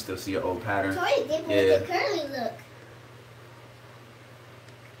 So I can still see your old pattern. Tori dipping with the curly look.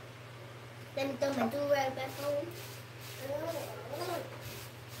 Let me throw my do-rag back home.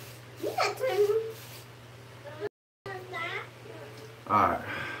 You not turning. Alright.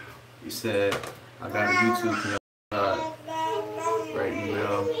 You said I got a YouTube channel. Right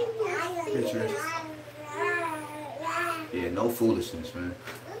email. Pictures. Yeah, no foolishness, man.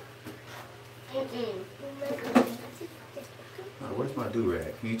 Where's my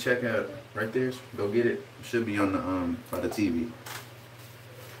do-rag? Can you check out right there? Go get it. It should be on the by the TV.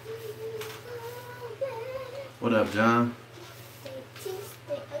 What up, John?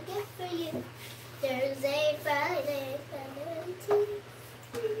 Thursday, Friday,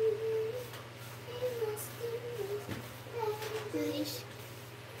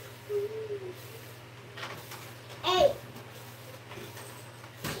 Hey!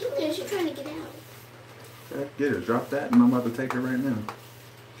 She's trying to get out. Get her. Drop that, and I'm about to take her right now.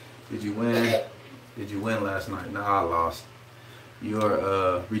 Did you win? Did you win last night? Nah, I lost.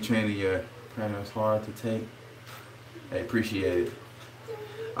 You're retraining your parents hard to take. Hey, appreciate it.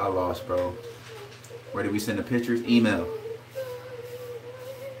 I lost, bro. Where did we send the pictures? Email.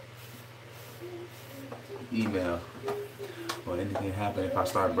 Email. Will anything happen if I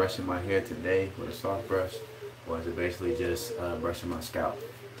start brushing my hair today with a soft brush? Or is it basically just brushing my scalp?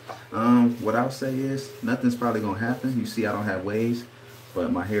 What I'll say is nothing's probably gonna happen. You see, I don't have waves,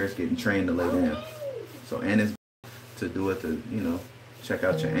 but my hair is getting trained to lay down. So, and it's to do it to, you know, check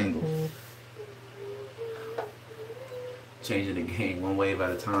out your angles. Changing the game one wave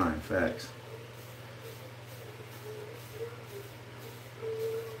at a time. Facts.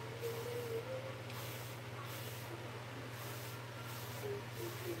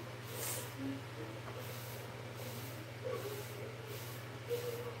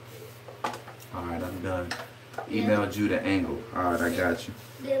 Alright, I'm done. Emailed you the angle. Alright, I got you.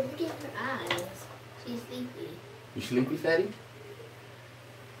 Then look at her eyes. She's sleepy. You sleepy, fatty?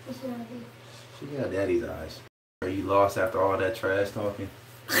 What's wrong with her? She got daddy's eyes. Are you lost after all that trash talking?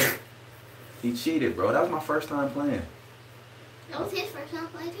 He cheated, bro. That was my first time playing. That was his first time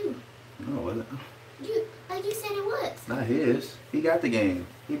playing too. No, it wasn't. Like you said it was. Not his. He got the game.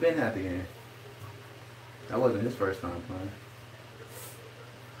 He been at the game. That wasn't his first time playing.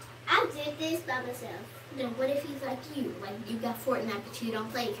 I did this by myself. Then what if he's like you? Like you got Fortnite but you don't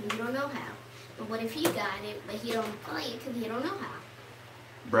play because you don't know how. But what if he got it, but he don't play it because he don't know how?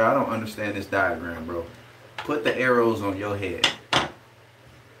 Bro, I don't understand this diagram, bro. Put the arrows on your head.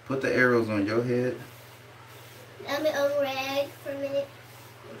 Put the arrows on your head. I'm on red for a minute.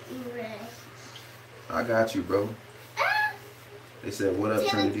 Red. I got you, bro. Ah! They said, what up,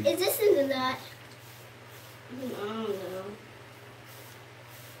 Taylor, Trinity? is this in the nut? I don't know.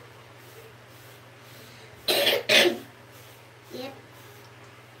 Yep.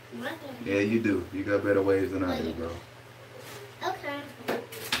 What? Yeah, you do. You got better waves than I do, bro. Okay.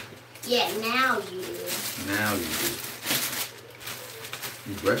 Yeah, now you do. Now you do.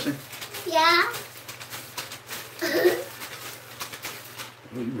 You brushing? Yeah.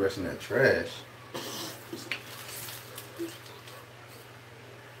 Oh, you brushing that trash.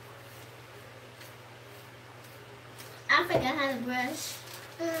 I forgot how to brush.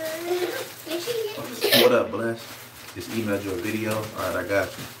 What up, Bless? Just emailed you a video. Alright, I got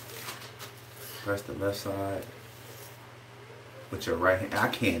you. Press the left side with your right hand. I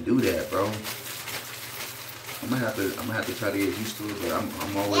can't do that, bro. I'm gonna have to try to get used to it, but I'm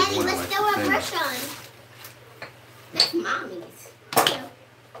always Daddy, wanting let's like throw our the brush thing. on. That's mommy's.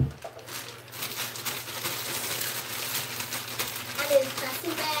 I did a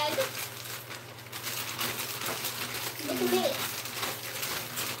plastic bag. Look at me.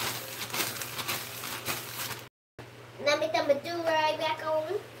 Let me throw my do-rag back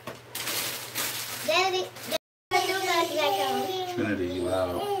on. Daddy, my do-rag back on. Trinity, you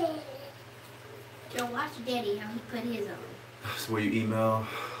loud. Joe, watch Daddy how he put his on. That's where you email.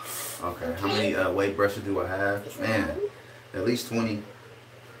 Okay, how many weight brushes do I have? Man, at least 20.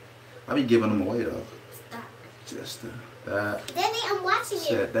 I be giving them away though. Stop. Just that. Daddy, I'm watching you.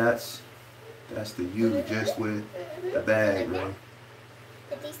 Said that's the you just with the bag, man.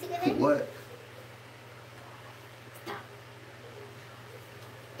 Put these together. What? Stop.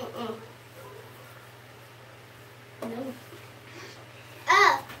 No.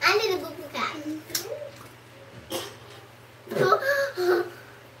 Oh, I need a boo-boo cat.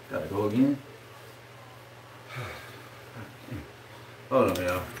 Gotta go again? Hold on,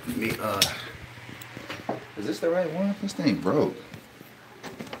 y'all. Is this the right one? This thing broke.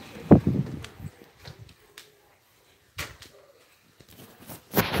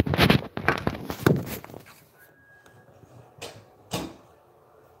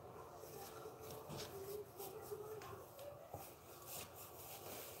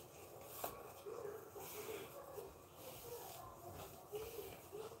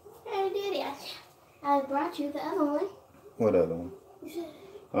 Hey, Daddy, I brought you the other one. What other one?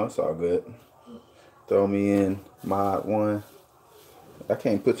 Oh, it's all good. Throw me in mod 1. I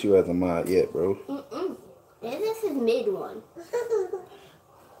can't put you as a mod yet, bro. This is mid one.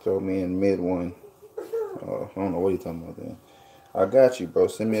 Throw me in mid 1. Oh, I don't know what you're talking about then. I got you, bro.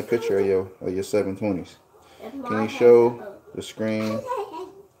 Send me a picture of your 720s. Can you show the screen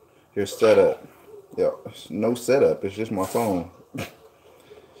your setup? Yeah, no setup. It's just my phone.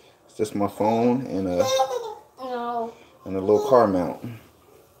 It's just my phone and a little car mount.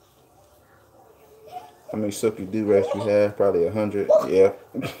 How many silky do-rags you have? Probably 100. Yeah.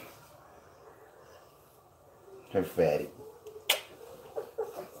 Her fatty.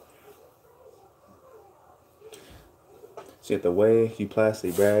 See, at the way you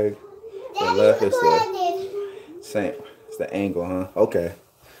plastic bag, the left is the same. It's the angle, huh? Okay.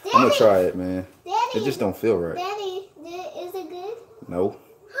 I'm gonna try it, man. It just don't feel right. Daddy, is it good? No.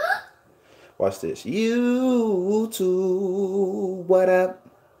 Watch this. YouTube, what up?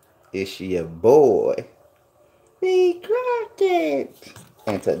 It's your boy, B Crockett.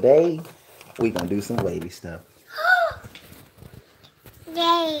 And today, we gonna do some lady stuff.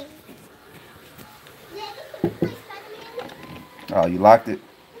 Yay. Oh, you locked it?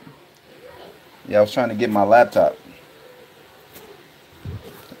 Yeah, I was trying to get my laptop.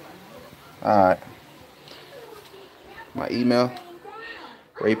 Alright. My email,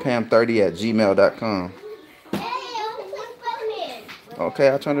 raypam30@gmail.com. Okay,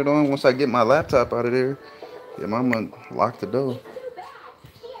 I'll turn it on once I get my laptop out of there. Yeah, mama locked the door.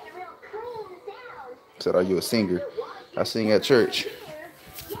 Said, are you a singer? I sing at church.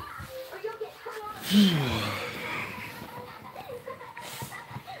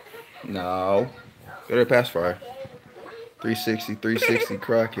 No. Get her pacifier. 360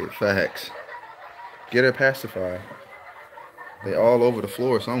 Crockett. Facts. Get her pacifier. They all over the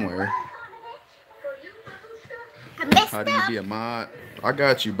floor somewhere. How do you be a mod? I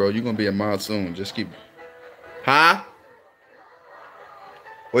got you, bro. You're gonna be a mod soon. Just keep. Huh?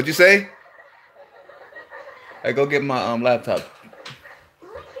 What'd you say? Hey, go get my laptop.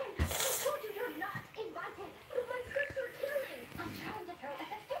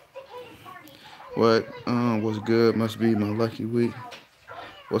 What? What's good? Must be my lucky week.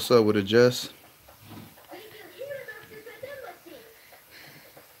 What's up with it, Jess?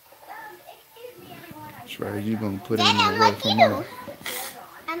 That's right. You gonna put in Daddy, the I'm work like from you. work.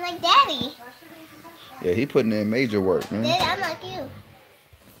 I'm like Daddy. Yeah, he putting in major work, man. Daddy, I'm like you.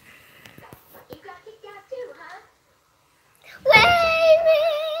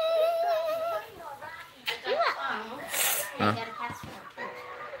 Huh?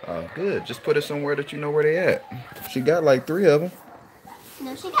 Oh, good. Just put it somewhere that you know where they at. She got like 3 of them.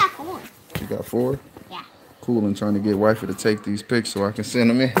 No, she got 4. She got 4? Yeah. Cool, and trying to get wifey to take these pics so I can send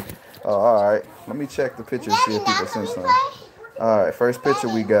them in. Oh, all right. Let me check the pictures, see if people sent some. All right, first picture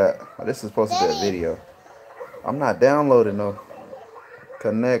we got. Oh, this is supposed to be a video. I'm not downloading no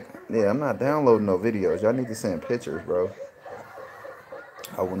connect. Yeah, I'm not downloading no videos. Y'all need to send pictures, bro.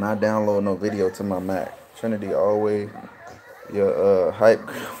 I will not download no video to my Mac. Trinity always your hype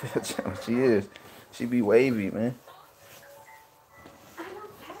girl. She is. She be wavy, man.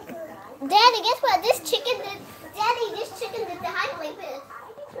 Daddy, guess what? This chicken did. Daddy, this chicken did the hype like this.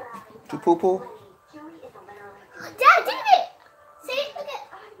 To poo poo? Dad did it. See, look at.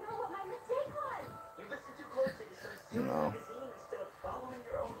 No.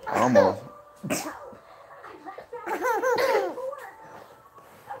 Almost.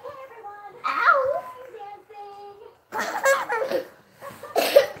 Ow.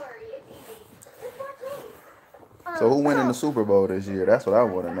 So who went in the Super Bowl this year? That's what I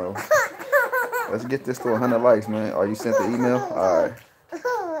want to know. Let's get this to 100 likes, man. Oh, you sent the email? All right.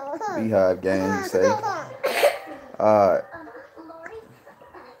 Beehive gang, you say. All right.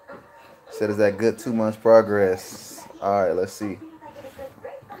 Said, is that good 2 months progress? All right, let's see.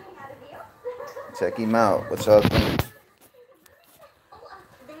 Check him out. What y'all think?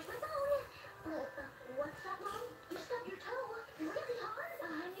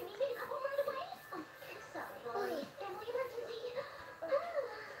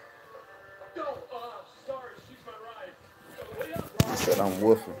 He said I'm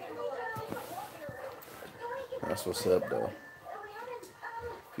woofing. That's what's up, though.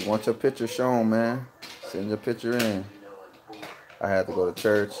 If you want your picture shown, man, send your picture in. I had to go to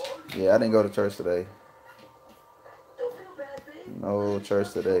church. Yeah, I didn't go to church today. No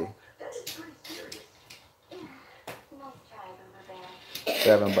church today.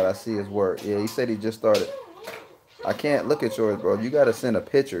 7, but I see his work. Yeah, he said he just started. I can't look at yours, bro. You got to send a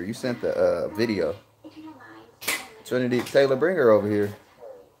picture. You sent the video. Trinity, Taylor, bring her over here.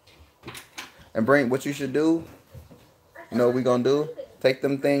 And bring what you should do. You know what we going to do? Take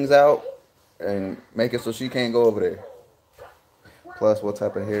them things out and make it so she can't go over there. Plus, what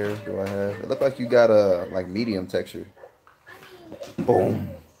type of hair do I have? It look like you got a like medium texture. Boom.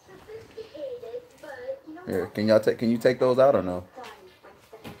 Here, can y'all take? Can you take those out or no?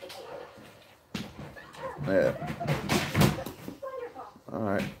 Yeah. All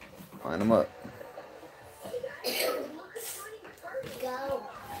right. Line them up.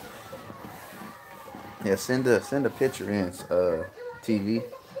 Yeah, send a picture in TV,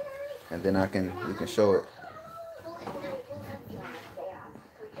 and then we can show it.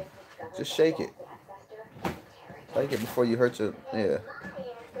 Just shake it. Shake it before you hurt your. Yeah.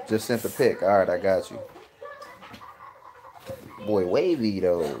 Just sent the pic. All right, I got you. Boy, wavy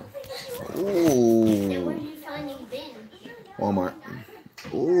though. Ooh. Walmart.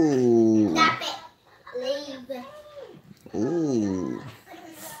 Ooh. Stop it. Leave. Ooh.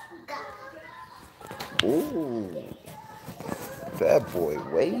 Ooh. That boy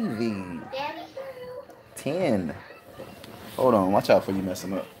wavy. 10. Hold on. Watch out before you mess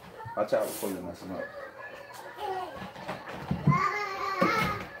him up. Watch out before you mess him up.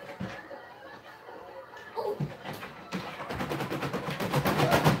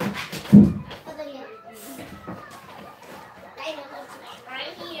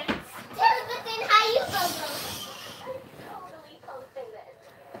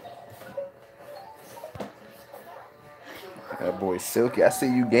 That boy Silky. I see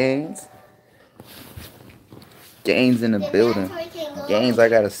you, Gaines. Gaines in the building. Gaines, I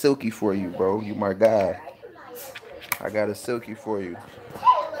got a Silky for you, bro. You my guy. I got a Silky for you.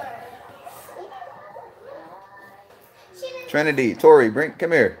 Trinity, Tori,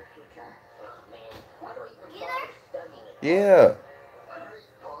 come here. Yeah.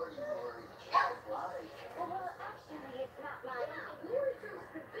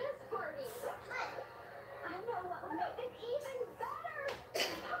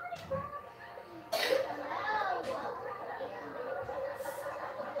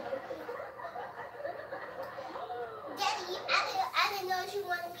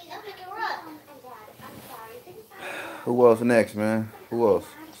 Who else next, man? Who else?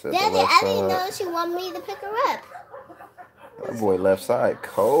 Said the Daddy, left I didn't know side. she wanted me to pick her up. That boy left side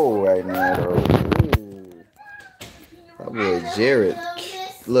cold right now, though. Ooh. That boy Jared.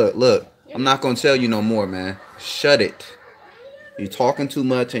 Look, look. I'm not gonna tell you no more, man. Shut it. You talking too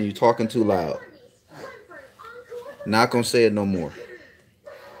much and you talking too loud. Not gonna say it no more.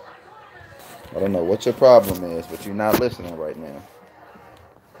 I don't know what your problem is, but you're not listening right now.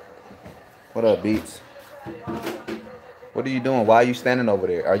 What up, Beats? What are you doing? Why are you standing over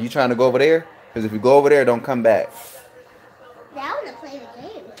there? Are you trying to go over there? Because if you go over there, don't come back. Now I want to play the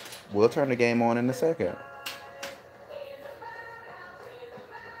game. We'll turn the game on in a second.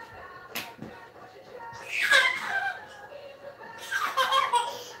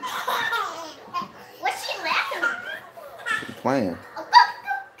 What's she laughing at? She's playing.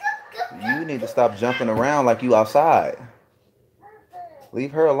 You need to stop jumping around like you outside.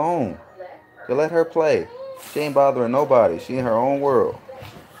 Leave her alone. You let her play. She ain't bothering nobody. She in her own world.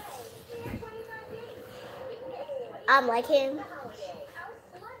 I'm like him.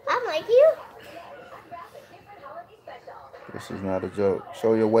 I'm like you. This is not a joke.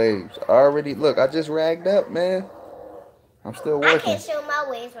 Show your waves. I already, look, I just ragged up, man. I'm still I working. can't show my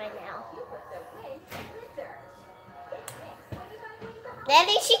waves right now.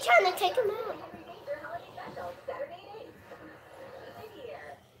 Daddy, she trying to take him out.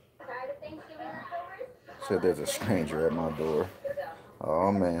 Said there's a stranger at my door.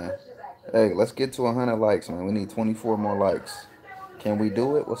 Oh, man. Hey, let's get to 100 likes, man. We need 24 more likes. Can we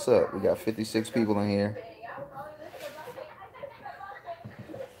do it? What's up? We got 56 people in here.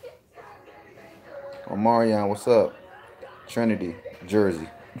 Omarion, what's up? Trinity, Jersey.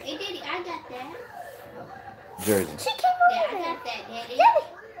 Hey, Daddy, I got that. Jersey. She came Yeah, over I there. got that, Daddy. Daddy,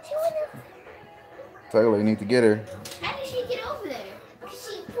 she went over. Taylor, you need to get her. How did she get over there?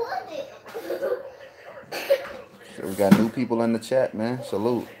 She pulled it. So we got new people in the chat, man.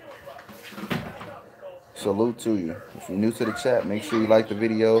 Salute. Salute to you. If you're new to the chat, make sure you like the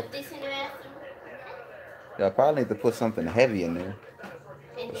video. Put this in the bathroom. Yeah, I probably need to put something heavy in there.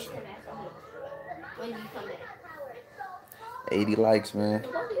 And this in the bathroom. When you come back. 80 likes, man.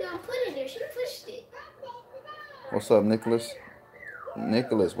 What we gonna put in there? She pushed it. What's up, Nicholas?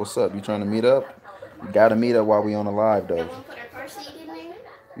 Nicholas, what's up? You trying to meet up? You gotta meet up while we on the live, I though. want to put our car seat in there.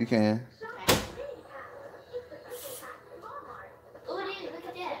 You can. Oh, it is. Look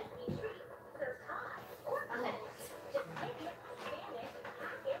at that. Okay.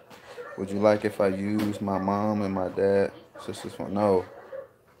 Would you like if I use my mom and my dad, sister's phone? No.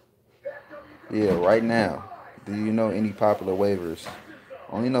 Yeah, right now. Do you know any popular waivers?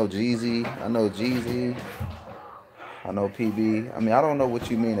 Only know Jeezy. I know Jeezy. I know PB. I mean, I don't know what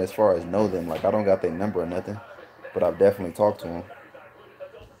you mean as far as know them. Like, I don't got their number or nothing. But I've definitely talked to them.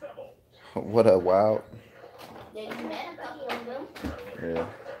 What up, Wild? Then you met a couple of them. Yeah.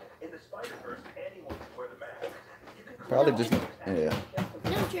 Probably just, yeah.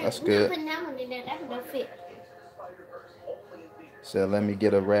 No, Trey, That's we're good. not putting that one in there. That one don't fit. Said, let me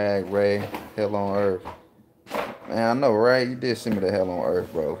get a rag, Ray. Hell on earth. Man, I know, right? You did send me the hell on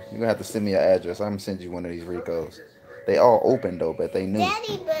earth, bro. You're going to have to send me your address. I'm going to send you one of these Ricos. They all open, though, but they new.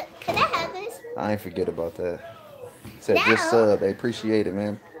 Daddy, but can I have this? I ain't forget about that. Said, No. just sub. They appreciate it,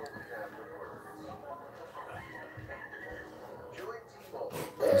 man.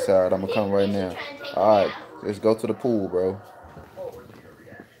 He said, all right, I'm going to come right now. All right, let's go to the pool, bro.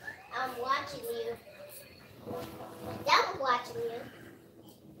 I'm watching you. I'm watching you.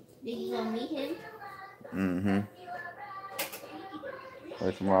 Did you gonna meet him? Mm-hmm.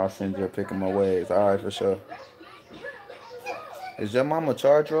 Wait tomorrow, I'll send you a pic of my waves. All right, for sure. Is your mama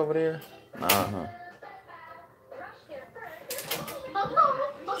charger over there? Uh-huh.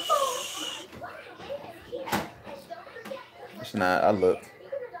 It's not. I looked.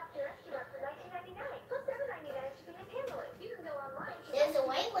 There's a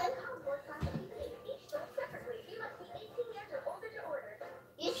white one.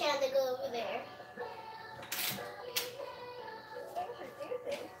 You trying to go over there.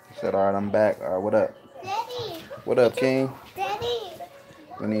 Said, all right, I'm back. All right, what up? Daddy. What up, King? Daddy.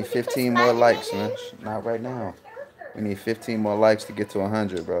 We need 15 more likes, man. Not right now. We need 15 more likes to get to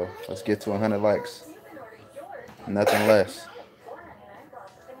 100, bro. Let's get to 100 likes. Nothing less.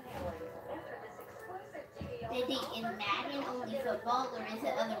 They think in Madden only football, or is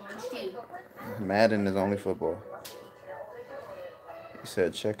it other ones too? Madden is only football. He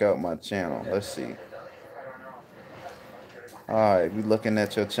said, check out my channel. Let's see. Alright, we looking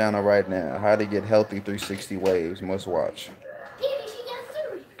at your channel right now. How to get healthy 360 waves. Must watch. Daddy, she got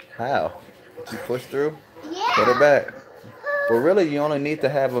through. How? You push through? Yeah. Put it back. But really, you only need to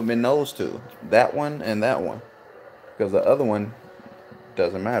have them in those two. That one and that one. Because the other one,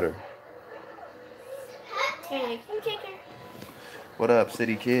 Doesn't matter. Hey, come take her. What up,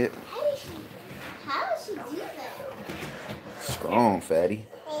 city kid? How does she do that? Strong, fatty.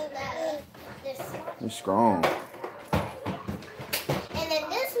 This. You're strong. And then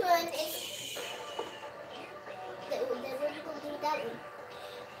this one is. Then we're going to do that one.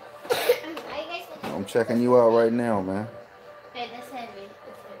 Are you guys gonna I'm checking you out right now, man. Hey, that's heavy.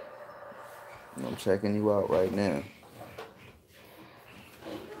 I'm checking you out right now.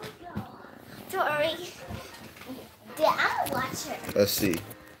 Sorry. Yeah, I'm a watcher. Let's see.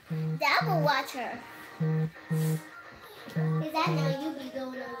 Yeah, I'm a watcher. Because I know you be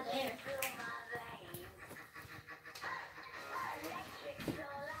going over there.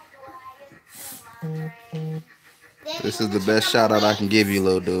 Daddy, This is wanna the best check shout out out my I can waves? give you,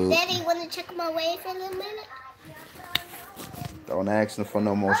 little dude. Daddy, want to check my wave for a little minute? Don't ask me for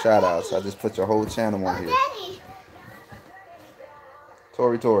no more shout outs. I just put your whole channel on Oh, here. Daddy.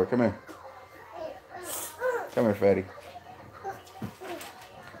 Tori, come here. Come here, fatty.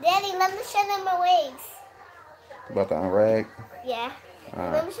 Daddy, let me show them my waves. About to unrag? Yeah.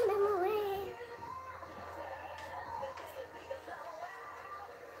 Alright. Let me show them my waves.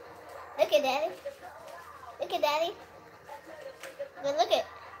 Look at Daddy. Look at Daddy. Look at.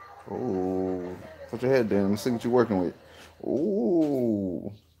 Ooh. Put your head down. Let's see what you're working with.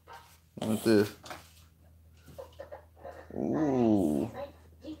 Ooh. Like this. Ooh.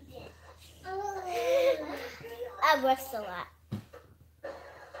 I brushed a lot.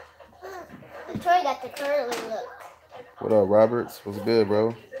 Troy got the curly look. What up, Roberts? What's good,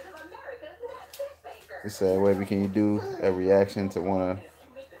 bro? He said, "Wavy, can you do a reaction to one of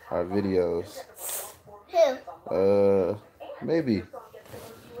our videos?" Who? Maybe.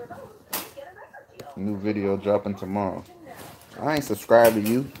 New video dropping tomorrow. I ain't subscribed to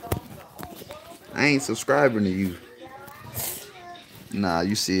you. I ain't subscribing to you. Nah,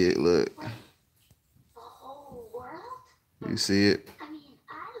 you see it. Look. You see it.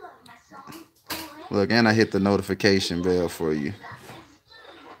 Look, and I hit the notification bell for you.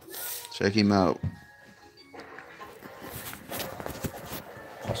 Check him out.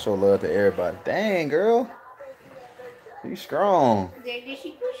 I show love to everybody. Dang, girl. You strong. Did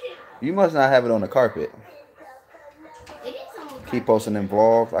she push it? You must not have it on the carpet. It is on the carpet. Keep posting them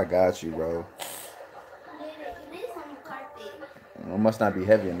vlogs. I got you, bro. It is on the carpet. It must not be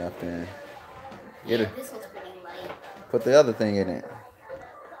heavy enough then. Get Yeah, it. this one's pretty light. Put the other thing in it.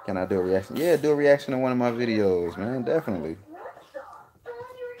 Can I do a reaction? Yeah, do a reaction to one of my videos, man. Definitely.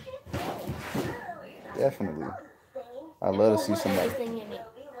 Definitely. I love to see somebody.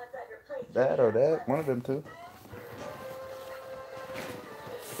 That or that. One of them two.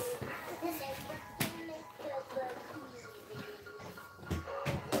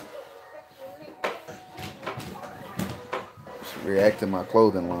 React to my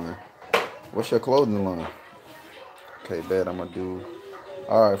clothing line. What's your clothing line? Okay, bet I'm gonna do.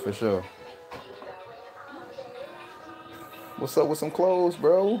 Alright, for sure. What's up with some clothes,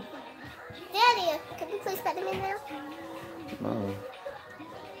 bro? Daddy, can we play Spider-Man now? No.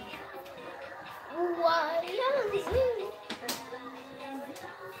 Why?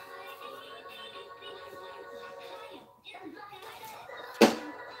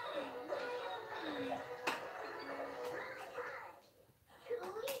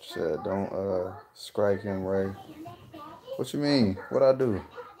 Said don't strike him, Ray. What you mean? What I do?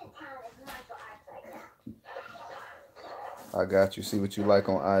 I got you. See what you like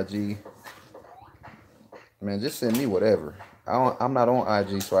on IG. Man, just send me whatever. I'm not on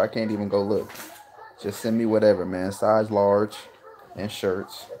IG, so I can't even go look. Just send me whatever, man. Size large and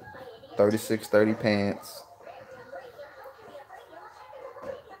shirts. 36-30 pants.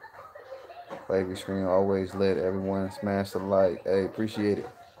 Flavor screen always let everyone smash the like. Hey, appreciate it.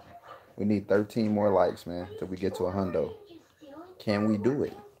 We need 13 more likes, man, till we get to 100. Can we do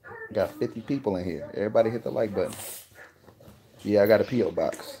it? We got 50 people in here. Everybody hit the like button. Yeah, I got a P.O.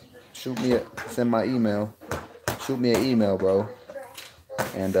 box. Send my email. Shoot me an email, bro.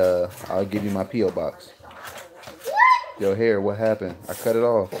 And I'll give you my P.O. box. Your hair, what happened? I cut it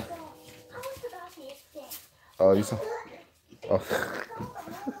off. Oh, you saw? Oh.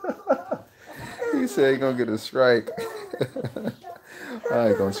 He said he gonna get a strike. I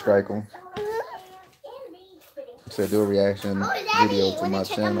ain't gonna strike him. He said do a reaction video to my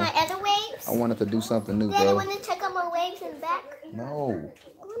channel. My other waves? I wanted to do something new, Daddy, bro. want to check out my waves in the back? No.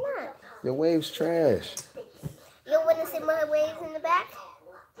 Why not? Your wave's trash. You want to see my waves in the back?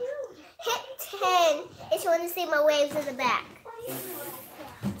 Hit 10 if you want to see my waves in the back.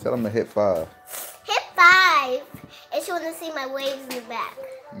 Tell him to hit 5. Hit 5 if you want to see my waves in the back.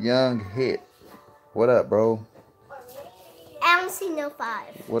 Young hit. What up, bro? I don't see no 5.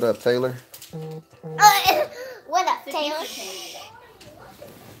 What up, Taylor? What up, Taylor?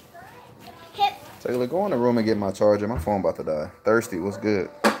 Hip. Taylor, go in the room and get my charger. My phone about to die. Thirsty, what's good?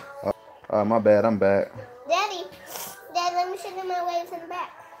 My bad, I'm back. Daddy, let me show you my waves in the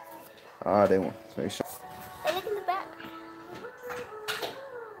back. They want to make sure. Hey, look in the back.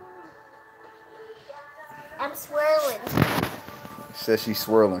 I'm swirling. Says she's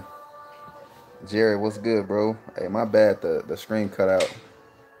swirling. Jared, what's good, bro? Hey, my bad, the screen cut out.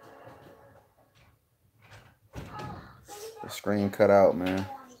 The screen cut out, man.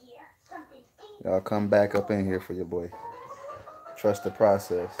 Y'all come back up in here for your boy. Trust the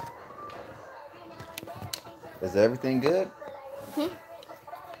process. Is everything good?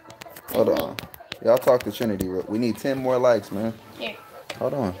 Hold on. Y'all talk to Trinity. We need 10 more likes, man. Here.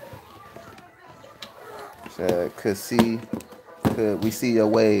 Hold on. Could we see your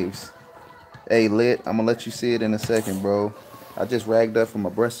waves? Hey, Lit, I'm gonna let you see it in a second, bro. I just ragged up from a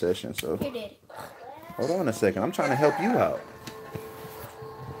breast session, so. You did. Hold on a second. I'm trying to help you out.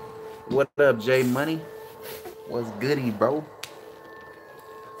 What up, J Money? What's goody, bro?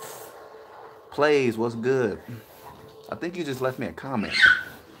 Plays, what's good? I think you just left me a comment.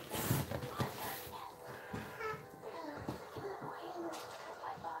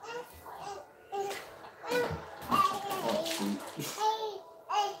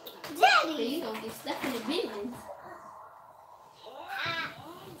 So you gonna get stuck in the business.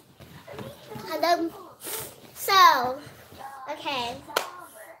 Hello. So, okay.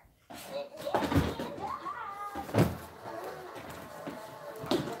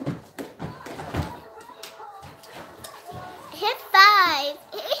 Hit 5.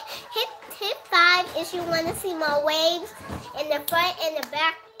 Hit 5 if you want to see more waves in the front, in the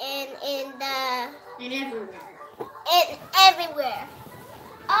back, and in the And everywhere. and everywhere.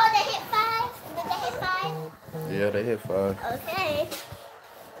 Oh, they hit 5. Did they hit 5? Yeah, they hit 5. Okay.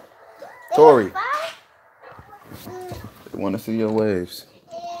 They Tori. hit 5? They want to see your waves.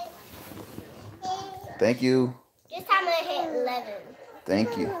 Thank you. This time I hit 11.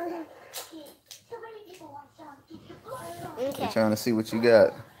 Thank you. Okay. They're trying to see what you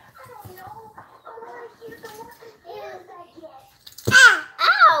got.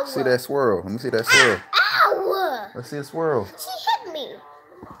 Ow! See that swirl. Let me see that swirl. Ow! Let's see a swirl. She hit me.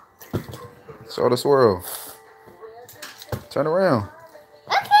 Show the swirl. Turn around.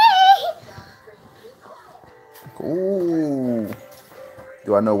 Okay. Ooh.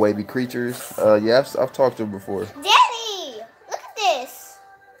 Do I know wavy creatures? Yeah, I've talked to her before. Daddy, look at this.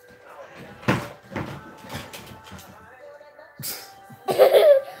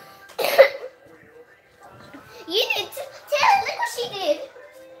 You did. Taylor, look what she did.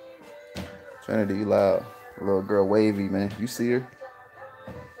 Trinity, you loud. Little girl wavy, man. You see her?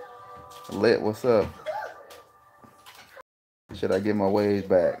 Lit, what's up? Should I get my waves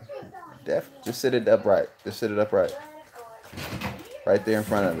back? Just sit it upright. Just sit it upright. Right there in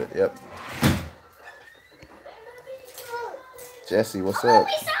front of it. Yep. Jesse, what's Oh, up?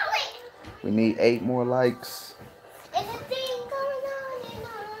 we saw it. We need 8 more likes. Is a thing going on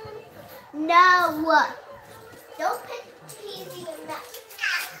and on? No. Don't put cheese in your mouth.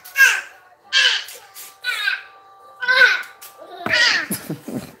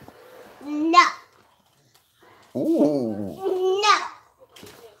 No. Ooh. No.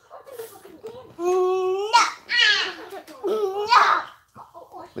 No. No.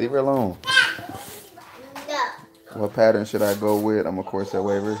 Leave her alone. No. What pattern should I go with? I'm a corset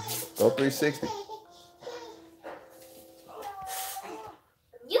waver. Go 360.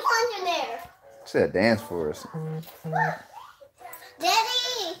 You under there. Said dance for us.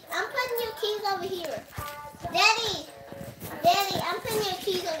 Daddy, I'm putting your keys over here. Daddy, I'm putting your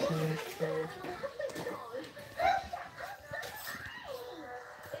keys over here.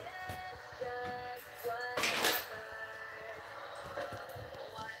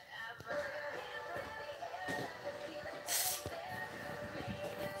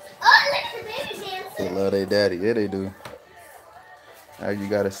 Oh, look at the baby They dancing. love their daddy. Yeah, they do. Now you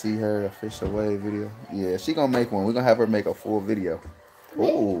gotta see her official wave video. Yeah, she gonna make one. We're gonna have her make a full video.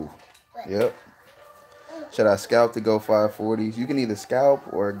 Ooh. Yep. Should I scalp to go 540s? You can either scalp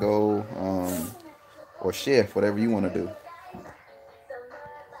or go or shift, whatever you want to do.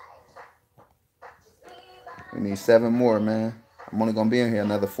 We need 7 more, man. I'm only gonna be in here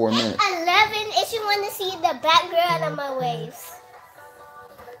another 4 minutes. 11 if you want to see the background of my waves.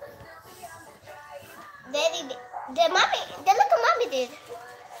 Daddy, look what mommy did.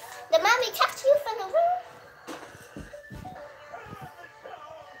 Did mommy text you from the room?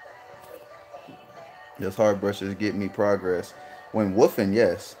 This hard brushes get me progress. When woofing,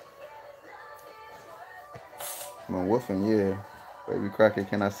 yes. Been woofing, yeah. Baby Cracker,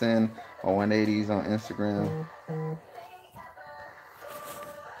 can I send my 180s on Instagram?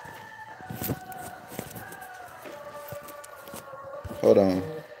 Hold on.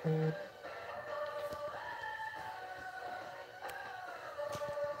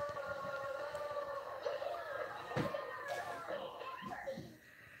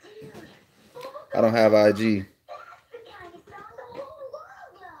 I don't have IG.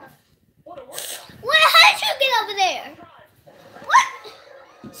 What? How did you get over there?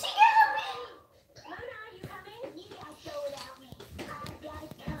 What? She got over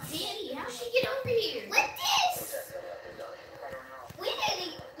Daddy, how'd she get over here? with this. We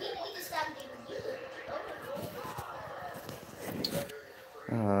need to stop getting you.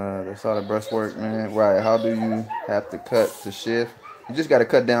 That's all the breastwork, man. Right. How do you have to cut to shift? You just got to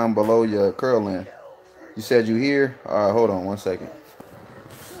cut down below your curl in. You said you here? All right, hold on 1 second.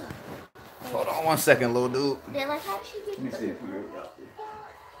 Hold on 1 second, little dude. They're like, how did she get Let me see if you're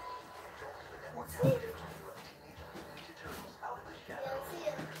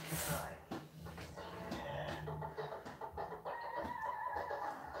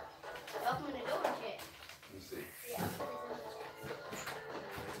Open the door, Jack. Let me see.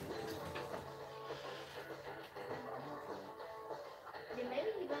 Then maybe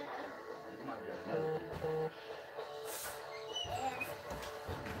you got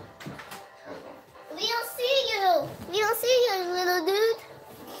We don't see you. We don't see you, little dude.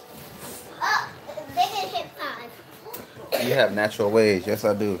 Oh, they didn't hit 5. You have natural waves. Yes,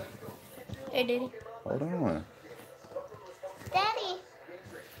 I do. Hey, Daddy. Hold on. Daddy.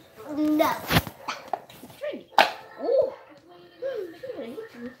 No. Ooh.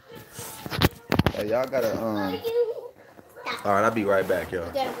 Hey, y'all gotta You. All right, I'll be right back,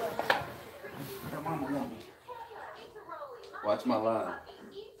 y'all. Gotta go. Watch my live.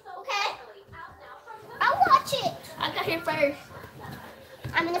 Okay. I'll watch it. I got here first.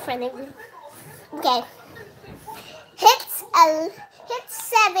 I'm in the friendly room. Okay. Hit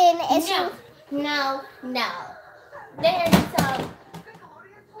 7 is No. There's some.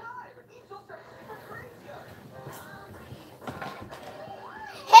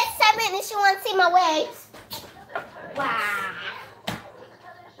 hit 7 if you want to see my waves. Wow.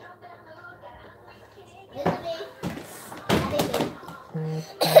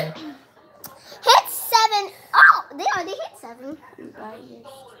 Hit 7. Oh, they already hit 7. Hit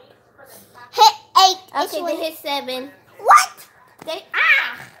 8. if Okay, you they want- hit 7. What? They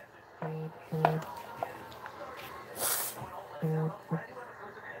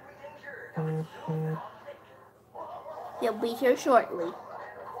He'll be here shortly.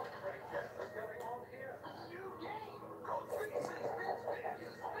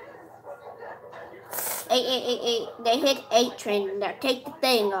 Eight. They hit 8 trending there. Take the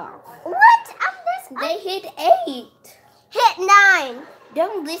thing off. What? They hit 8. Hit 9.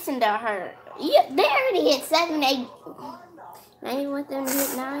 Don't listen to her. Yeah, they already hit 7, 8. Now you want them to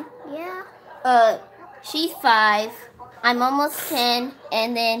hit 9? Yeah. She's 5. I'm almost 10,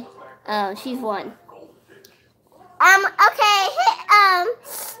 and then she's 1. Okay. Hit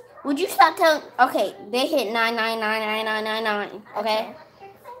Would you stop telling? Okay, they hit 9. Okay.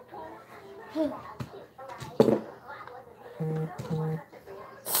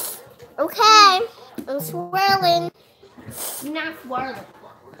 Okay. I'm swirling. You're not swirling.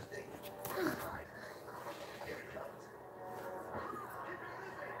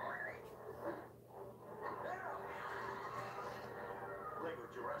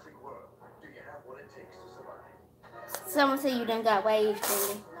 Someone said you done got waves,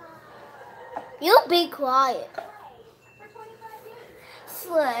 baby. You be quiet.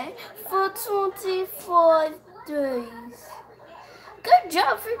 Slay for 25 days. Good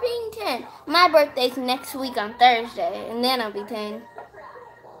job for being 10. My birthday's next week on Thursday, and then I'll be 10.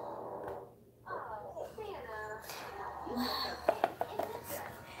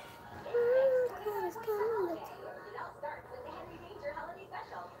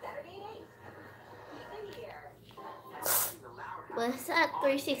 What's up,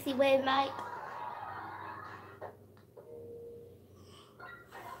 360 Wave Mike?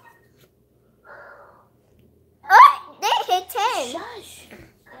 Oh, they hit 10. Shush.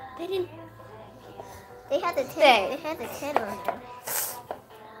 They didn't. They had the 10. Stay. They had the 10 on them.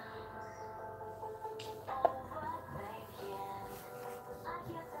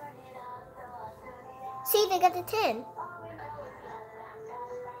 See, they got the 10.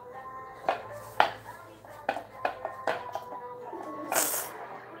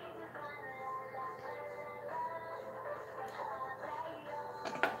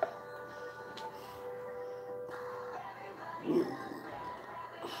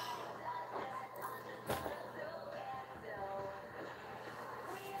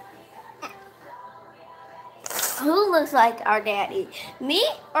 Who looks like our daddy? Me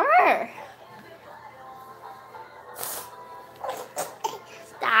or her?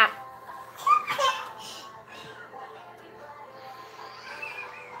 Stop.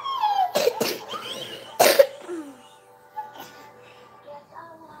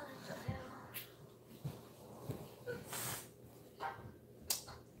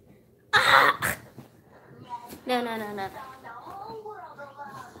 Ah! No, no, no, no.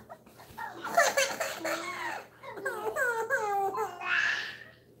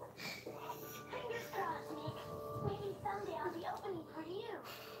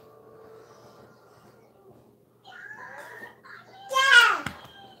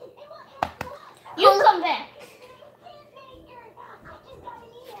 You come back.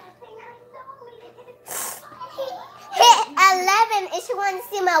 Hit 11 if you want to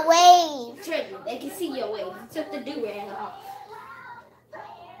see my wave. Tricky, they can see your wave. You took the do-rag off.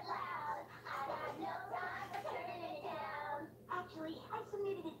 Actually, I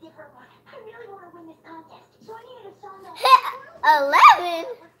submitted a different one. I really want to win this contest, so I needed a song that... Hit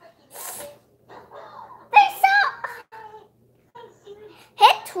 11? They suck.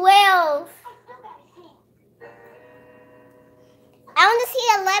 Hit 12. I want to see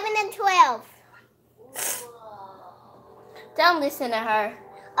 11 and 12. Don't listen to her.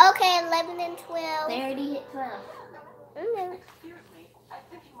 Okay, 11 and 12. They already hit 12. Mm-hmm. Excuse me, I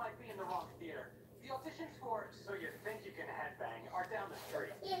think you might be in the wrong theater. The auditions for So You Think You Can Headbang are down the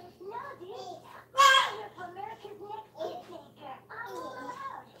street. No, dude. I'm here for America's Next Hit Maker. I'm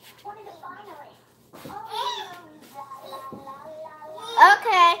allowed. One of the finalists.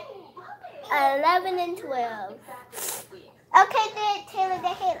 Okay. 11 and 12. Okay, Taylor,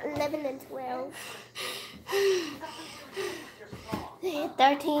 they hit 11 and 12. They hit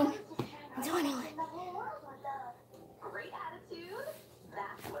 13 and 21. Great attitude.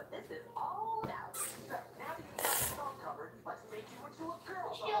 That's what this is all about. So, now that you got the song covered, let's make you into a girl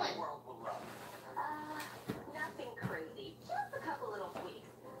What the you whole doing? world will love. Nothing crazy. Just a couple little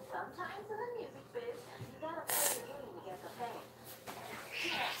tweaks. Sometimes in the music biz, you gotta play the game to get the fame.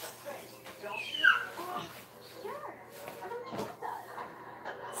 You have the face, don't you? Sure. I don't know what does.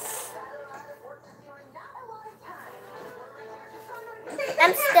 Not a lot of time.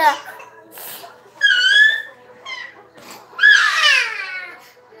 I'm stuck.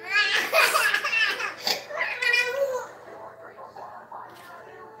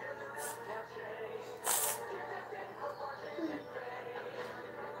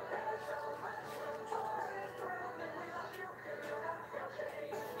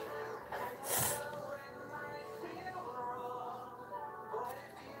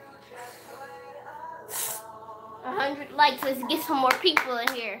 A 100 likes. Let's get some more people in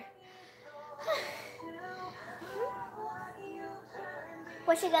here.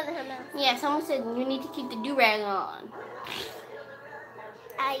 What she got in her mouth? Yeah, someone said you need to keep the do-rag on.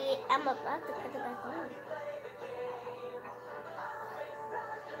 I'm about to put it back on.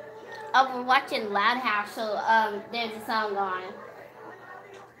 Oh, we're watching Loud House, so there's a song on.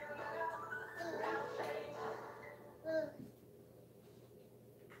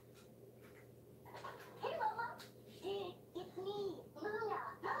 Hey, Mama. It's me, Luna.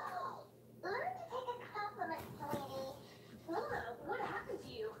 Learn to take a compliment, sweetie. Luna, what happened to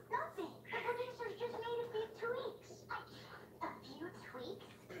you? Nothing. The producers just made a few tweaks. A few tweaks?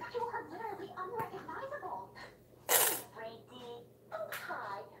 You are literally unrecognizable. Ray did. Oh,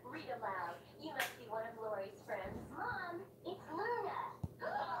 hi. Read aloud. You must be one of Lori's friends. Mom, it's Luna.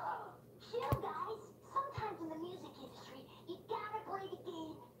 Chill, guys. Sometimes in the music industry, you gotta play the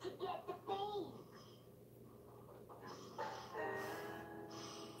game to get the fame.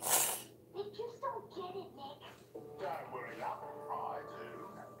 They just don't get it, Nick. Don't worry, up. I do.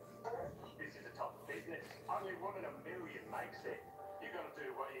 This is a tough business. Only one in a million makes it. You gotta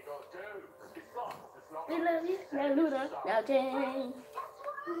do what you gotta do. Besides, it's not We love you, now Luna, now Jane. That's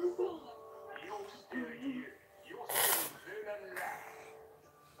what I'm saying. You're still you. You're still Luna Loud.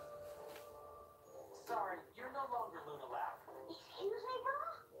 Sorry, you're no longer Luna Loud. Excuse me,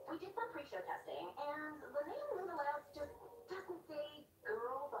 girl? We did some pre-show testing, and the name Luna Loud just doesn't say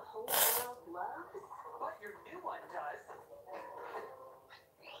girl the whole world loves. But your new one does.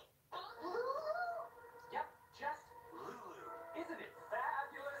 Lulu? Yep, just Lulu. Isn't it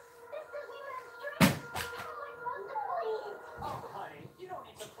fabulous? This doesn't even have strings. How am I supposed to play it? Oh, honey, you don't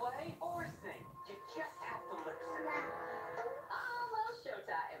need to play or sing. You just have to lip sync. Well,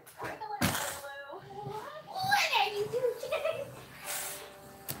 showtime. Bring the lights, Lulu. What are you doing?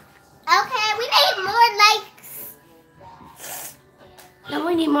 Okay, we need more likes. Now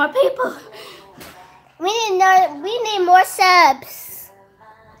we need more people. We need more subs.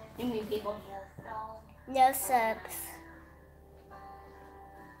 You mean people? No subs.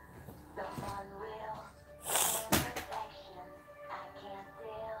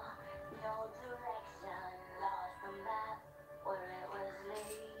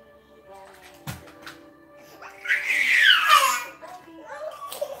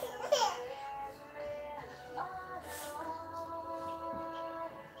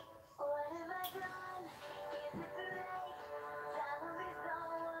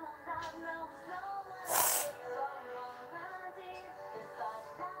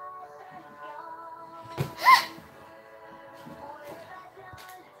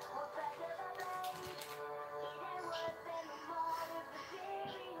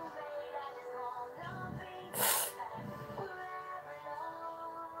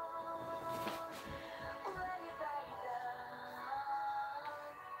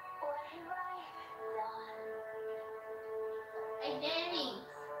 Hey, Danny.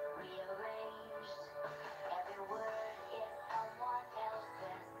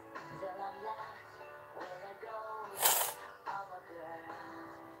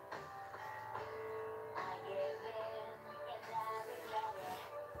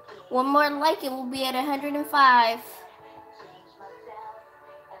 One more like it will be at 105.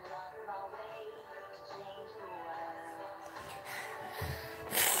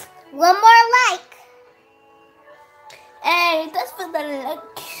 One more like. Hey, that's for the like.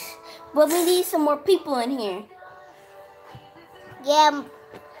 But we need some more people in here. Yeah.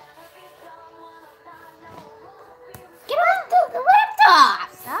 Get off the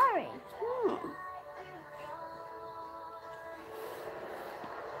laptop. Sorry.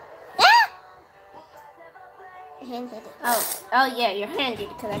 Handed it. Oh yeah, you're handed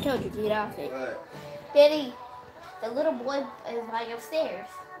because I told you to get off it. What? Daddy, the little boy is by your stairs.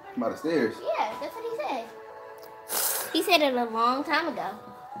 By the stairs? Yeah, that's what he said. He said it a long time ago.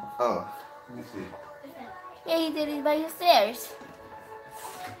 Oh, let me see. Yeah, he did it by your stairs.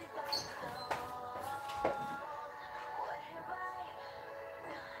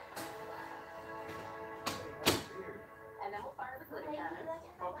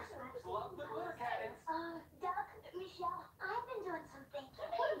 Focus groups love the glitter cannons. Doc, Michelle, I've been doing some thinking.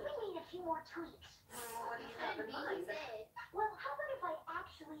 What if we made a few more tweaks? What do you have in mind? Well, how about if I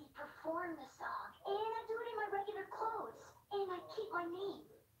actually perform the song and I do it in my regular clothes and I keep my name?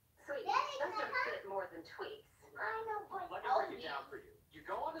 Sweet, those don't fit more than tweaks. I know, but Let me break it down for you. You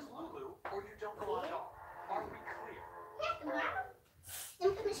go on as Lulu, or you don't go on at all. Are we clear?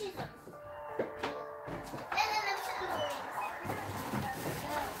 Then put the shoes on. And then I'm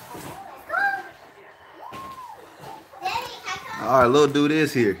Daddy, I come. All right, little dude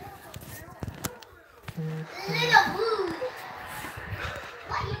is here. Little boo.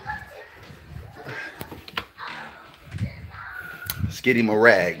 What you Let's get him a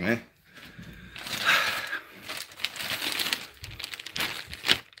rag, man.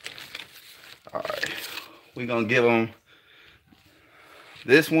 All right, we're gonna give him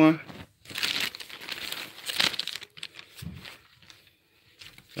this one.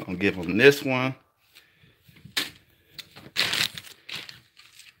 Gonna give him this one.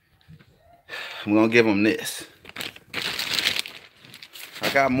 I'm gonna give him this. I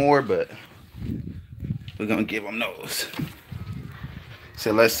got more, but we're gonna give him those.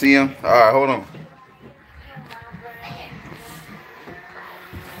 So let's see him. All right, hold on.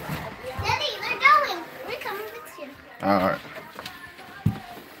 Daddy, they're going. We're coming with you. All right.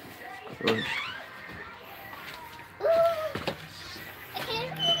 Go ahead.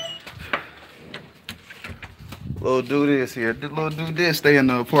 Little dude is here. The little dude did stay in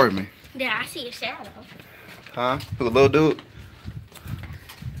the apartment. Yeah, I see a shadow. Huh? Who, little dude?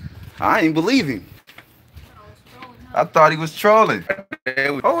 I ain't believe him. I thought he was trolling.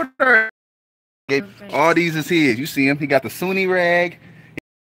 Over there. All these is his. You see him? He got the Sunni rag.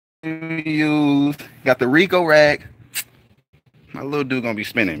 Got the Rico rag. My little dude gonna be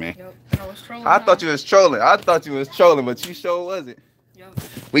spinning, man. Yep, I was trolling. I thought you was trolling. I thought you was trolling, but you sure wasn't. Yep.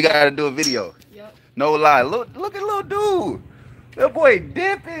 We gotta do a video. Yep. No lie. Look at little dude. That boy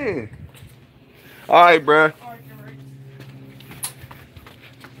dipping. All right, bruh.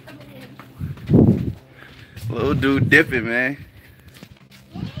 Little dude dipping, man.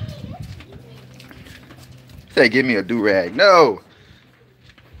 Say, give me a do-rag. No.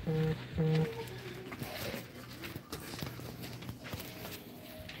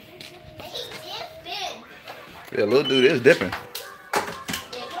 Yeah, little dude is dipping.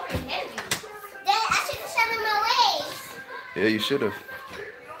 Yeah, you should have.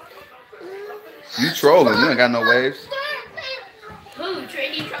 You trolling. You ain't got no waves. Who?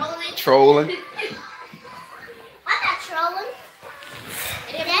 Trinity trolling? Trolling. I'm not trolling.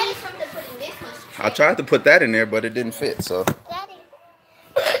 And if you need something putting this much I tried to put that in there, but it didn't fit. So Daddy.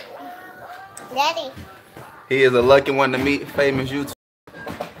 Daddy. he is a lucky one to meet famous YouTuber.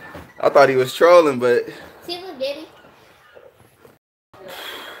 I thought he was trolling, but Daddy.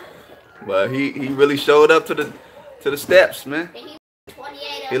 he really showed up to the steps, man.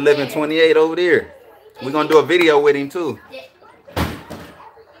 He living 28 over there. We're gonna do a video with him too.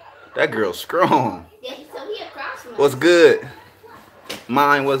 That girl's strong. Yeah, so he across from us. What's good?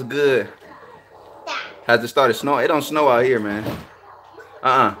 Mine was good. Has it started snowing? It don't snow out here, man.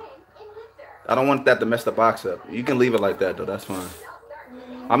 I don't want that to mess the box up. You can leave it like that though. That's fine.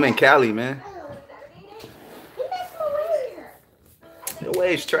 I'm in Cali, man. Your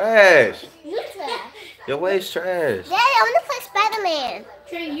wave's trash. You trash. Your wave's trash. Daddy, I want to play Spider-Man.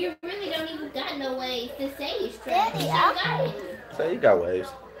 Trey, you really don't even got no ways to say it's trash. Daddy, You I'll- got it. Say you got waves.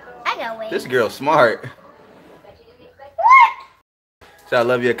 I got waves. This girl's smart. What? So I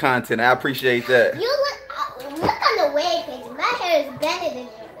love your content. I appreciate that. You look on the wave page. My hair is better than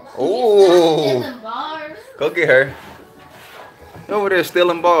yours. Ooh. Stealing bars. Go get her. Over there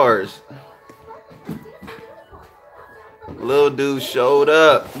stealing bars. Little dude showed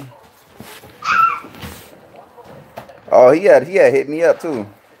up. Oh, he had hit me up too.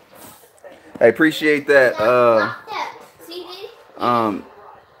 I appreciate that. See this?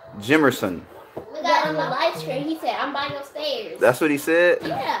 Jimerson. We got on the live stream. He said, I'm by your stairs. That's what he said?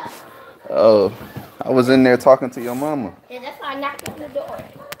 Yeah. Oh, I was in there talking to your mama. Yeah, that's why I knocked on the door.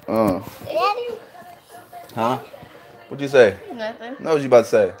 Daddy. Huh? What'd you say? Nothing. What was you about to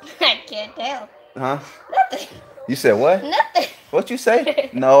say? I can't tell. Huh? Nothing. You said what? Nothing. What you say?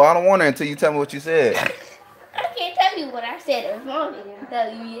 No, I don't want her until you tell me what you said. I can't tell you what I said. As long as I didn't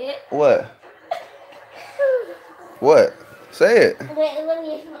tell you yet. What? What? Say it. Let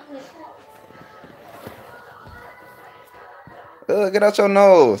me Get out your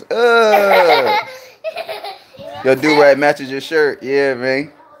nose. Your do-rag matches your shirt. Yeah,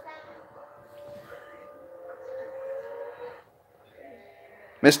 man.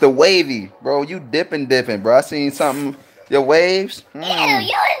 Mr. Wavy, bro, you dipping, bro. I seen something. Your waves. Ew, Mm.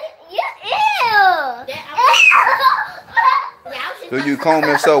 ew. Do you comb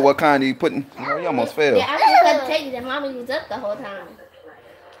if so? What kind are you putting? Oh, you almost fell. Yeah, I was just about to tell you that mommy was up the whole time.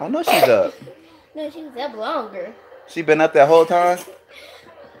 I know she's up. No, she was up longer. She been up that whole time?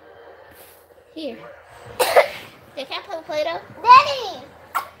 Here. They can't play with Play-Doh? Daddy.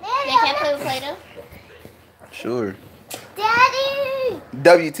 They can't play with Play-Doh? Sure. Daddy.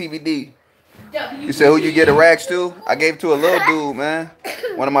 WTVD. You said who you get the rags to? I gave it to a little dude, man.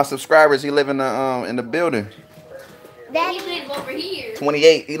 One of my subscribers. He live in the building. Daddy live over here.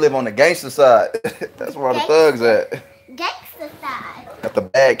 28. He live on the gangster side. That's where all the thugs at. Gangsta side. Got the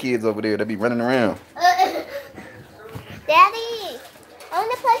bad kids over there. They be running around. Daddy. I want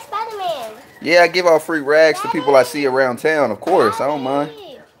to play Spider-Man. Yeah, I give out free rags to people I see around town. Of course, I don't mind.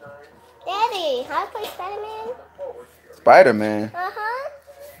 Daddy, how to play Spider-Man? Spider-Man.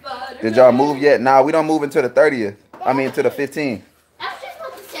 Uh-huh. Did y'all move yet? Nah, we don't move until the 30th. I mean, to the 15th. I was just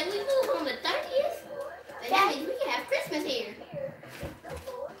about to say we move on the 30th. And that means we can have Christmas here.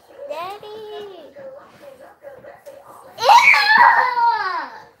 Daddy.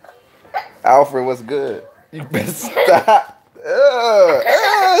 Alfred, what's good? You better stop.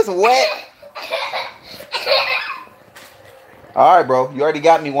 It's wet. All right, bro. You already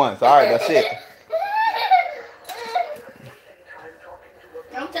got me once. All right, that's it.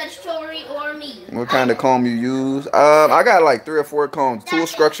 Don't touch Tori or me. What kind of comb you use? I got like 3 or 4 combs. Tool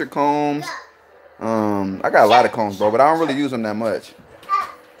structured combs. I got a lot of combs, bro, but I don't really use them that much.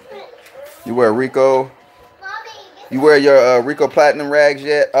 You wear Rico? You wear your Rico Platinum rags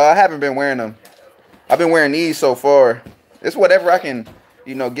yet? I haven't been wearing them. I've been wearing these so far. It's whatever I can,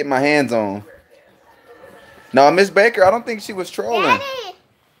 get my hands on. No, Miss Baker, I don't think she was trolling. Daddy.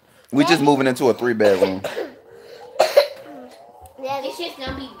 We just moving into a 3-bedroom. This shit's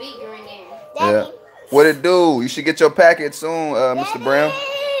gonna be bigger in there. Yeah. What it do? You should get your package soon, Mr. Brown.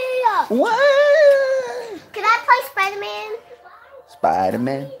 What? Can I play Spider-Man?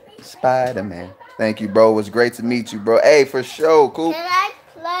 Spider-Man. Spider-Man. Thank you, bro. It was great to meet you, bro. Hey, for sure, cool. Can I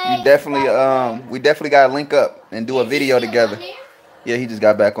play? You definitely, we definitely gotta link up and do a video together. Yeah, he just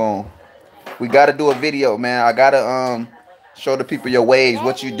got back on. We gotta do a video, man. I gotta show the people your ways,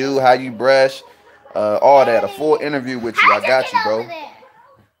 what you do, how you brush, all that. A full interview with you. I got you, bro.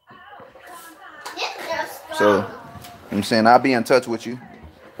 So, I'm saying I'll be in touch with you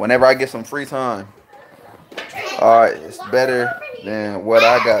whenever I get some free time. All right, it's better than what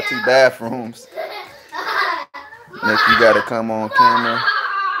I got. 2 bathrooms. Nick, you gotta come on camera.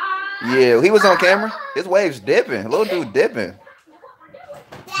 Yeah, he was on camera. His waves dipping. Little dude dipping.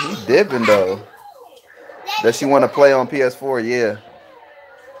 He dipping though. Does she want to play on PS4? Yeah.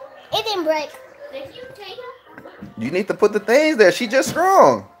 It didn't break. Did you take them? You need to put the things there. She just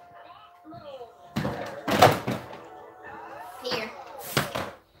strong. Here.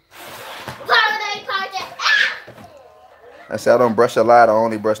 Holiday party. Ah! I said I don't brush a lot. I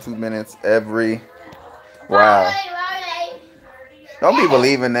only brush 2 minutes every. Wow. Holiday. Don't be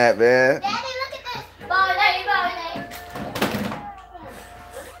believing that, man. Daddy, look at this. Holiday.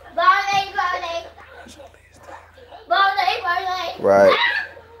 Right.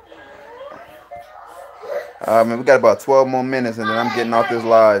 Man, we got about 12 more minutes, and then I'm getting off this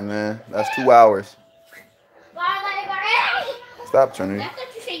live, man. That's 2 hours. Stop, Trinity. I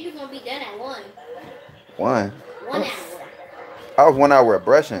thought you said you were going to be done at 1. 1. 1 hour. I was 1 hour at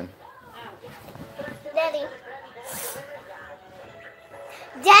brushing. Daddy.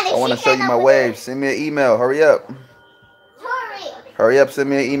 I want to show you my waves. Send me an email. Hurry up. Tori. Hurry up. Send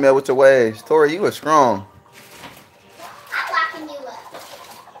me an email with your waves. Tori, you are strong. I'm locking you up.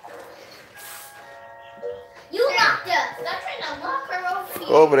 You locked up. Stop trying to lock her over here.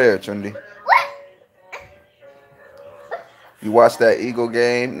 Go over there, Trinity. What? You watch that Eagle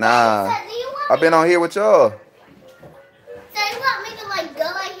game? Nah. So, do you want I've been on here with y'all. So you want me to like go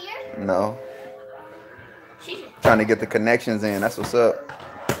right here? No. Trying to get the connections in. That's what's up.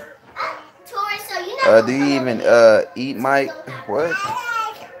 Tori, so you know. Do you even eat Mike? What?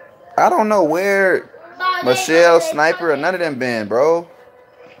 I don't know where Michelle, Sniper, or none of them been, bro.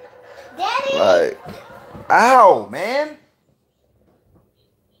 Daddy. Like, ow, man.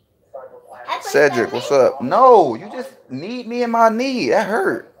 Cedric, what's up? No, you just need me in my knee. That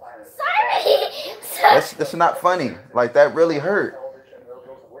hurt. Sorry. That's not funny. Like, that really hurt.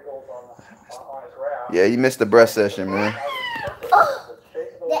 Yeah, you missed the breast session, man. Oh,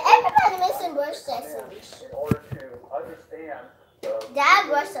 did everybody missing brush sessions? Dad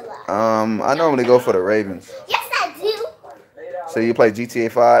brushed a lot. I normally go for the Ravens. Yes, I do. So you play GTA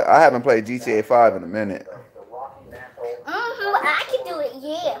 5? I haven't played GTA 5 in a minute. I can do it,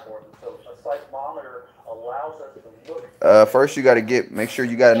 yeah. First you gotta make sure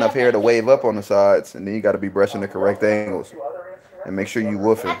you got enough hair to wave up on the sides, and then you gotta be brushing the correct angles. And make sure you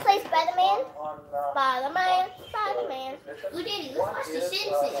woof I it. play Spider-Man. Spider-Man. Who did it? Let's watch The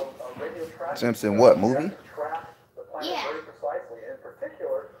Simpsons. Simpson what, movie? Yeah.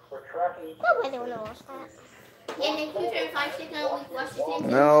 Nobody wanna watch that. And then you turn 5 seconds on, we watch The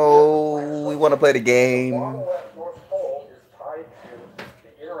Simpsons. No, we want to play the game.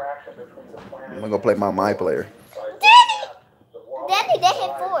 I'm gonna go play my player. Daddy, they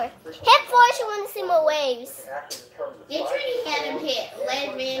hit 4. Hit 4 if you want to see more waves. Did Trinity had him hit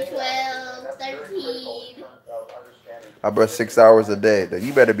 11, 12, 13? I brush 6 hours a day. Then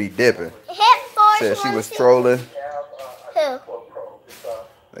you better be dipping. Hit 4 if Said you she want was to see. trolling. Who?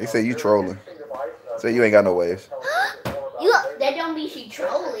 They say you trolling. Say you ain't got no waves. That don't mean she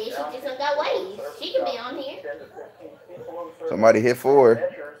trolling. She just don't got waves. She can be on here. Somebody hit 4.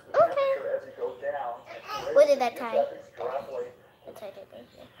 Okay. What did that time? I'll take it.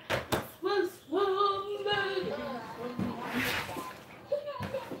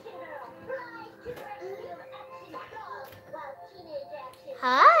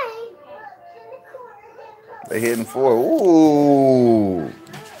 Hi. They hitting 4. Ooh.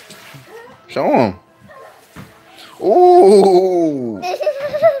 Show them. Ooh.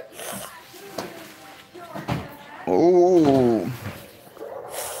 Ooh.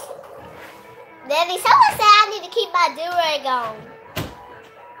 Daddy, someone said I need to keep my do-rag on.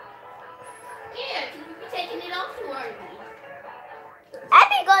 Yeah, you be taking it off too early. I've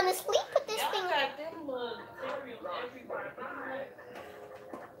been going to sleep with this thing.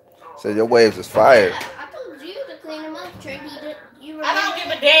 So your waves is fire. I told you to clean them up, Trinity. You I don't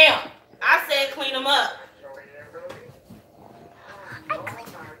give a damn. I said clean them up.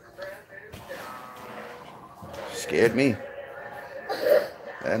 Scared me.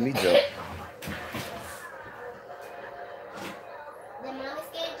 Had me jump. Did Mama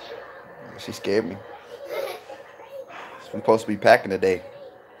scared you? She scared me. We're supposed to be packing today.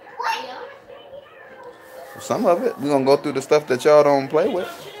 Some of it. We're going to go through the stuff that y'all don't play with.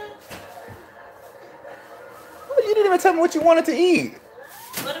 Well, you didn't even tell me what you wanted to eat.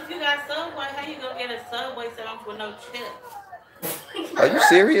 What if you got Subway? How you gonna get a Subway sandwich with no chips? Are you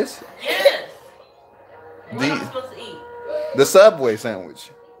serious? Yes. What am I supposed to eat? The Subway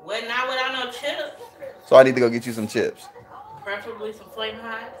sandwich. Well, not without no chips. So I need to go get you some chips. Preferably some Flame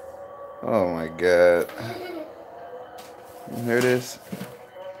Highs. Oh my God. You hear this?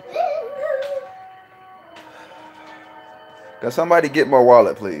 Can somebody get my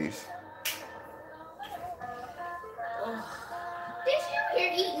wallet, please? This you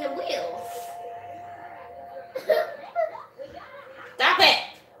here eating the wheels.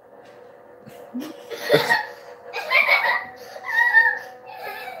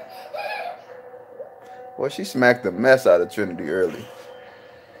 Well, she smacked the mess out of Trinity early.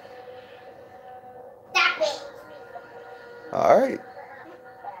 Stop it. All right.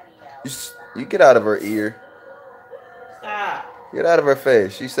 You get out of her ear. Stop. Get out of her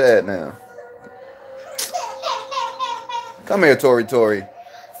face. She's sad now. Come here, Tori Tori.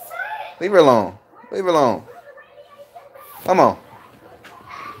 Leave her alone. Leave her alone. Come on.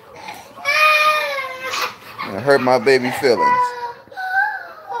 It hurt my baby feelings.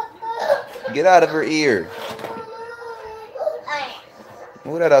 Get out of her ear. Alright.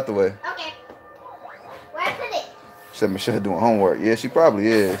 Move that out the way. Okay. Where I put it? Said Michelle doing homework. Yeah, she probably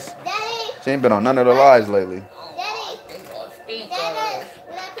is. Daddy. She ain't been on none of the lives lately. Daddy. Daddy.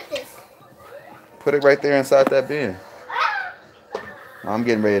 Where I put this? Put it right there inside that bin. I'm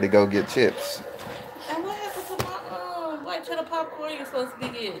getting ready to go get chips. And what happened to my white cheddar popcorn you're supposed to be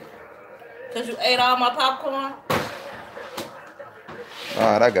getting? Because you ate all my popcorn?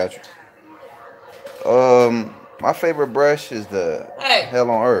 Alright, I got you. My favorite brush is the Hey. Hell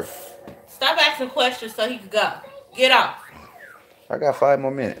on Earth. Stop asking questions so he can go. Get off. I got 5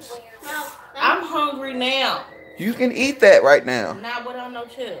 more minutes. No, I'm hungry now. You can eat that right now. Not without no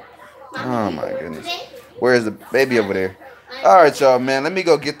chips. Oh my goodness. Where's the baby over there? Alright, y'all, man. Let me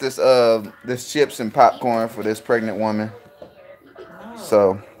go get this chips and popcorn for this pregnant woman.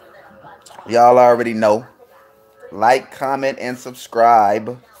 So, y'all already know. Like, comment, and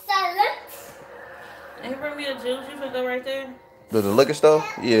subscribe. Silence. Can you bring me a juice? You can go right there. To the liquor store?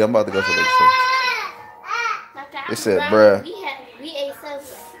 Yeah, I'm about to go to the liquor store. Dr. It said, Allen, bruh. We ate Subway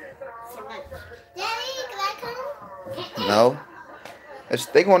for lunch. Daddy, can I come? No.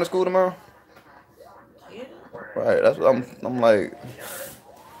 They going to school tomorrow? Yeah. Right, that's what I'm like.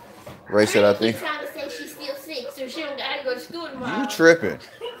 Ray said, I think. She's trying to say she's still sick, so she don't gotta go to school tomorrow. You tripping.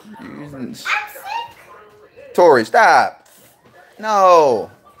 I'm sick. Tori, stop.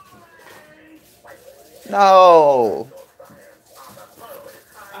 No. No.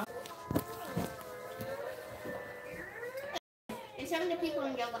 And some of the people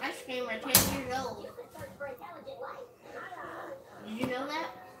in your live stream are 10 years old. Did you know that?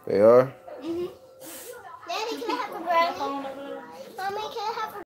 They are? Mm-hmm. Daddy, can I have a brownie?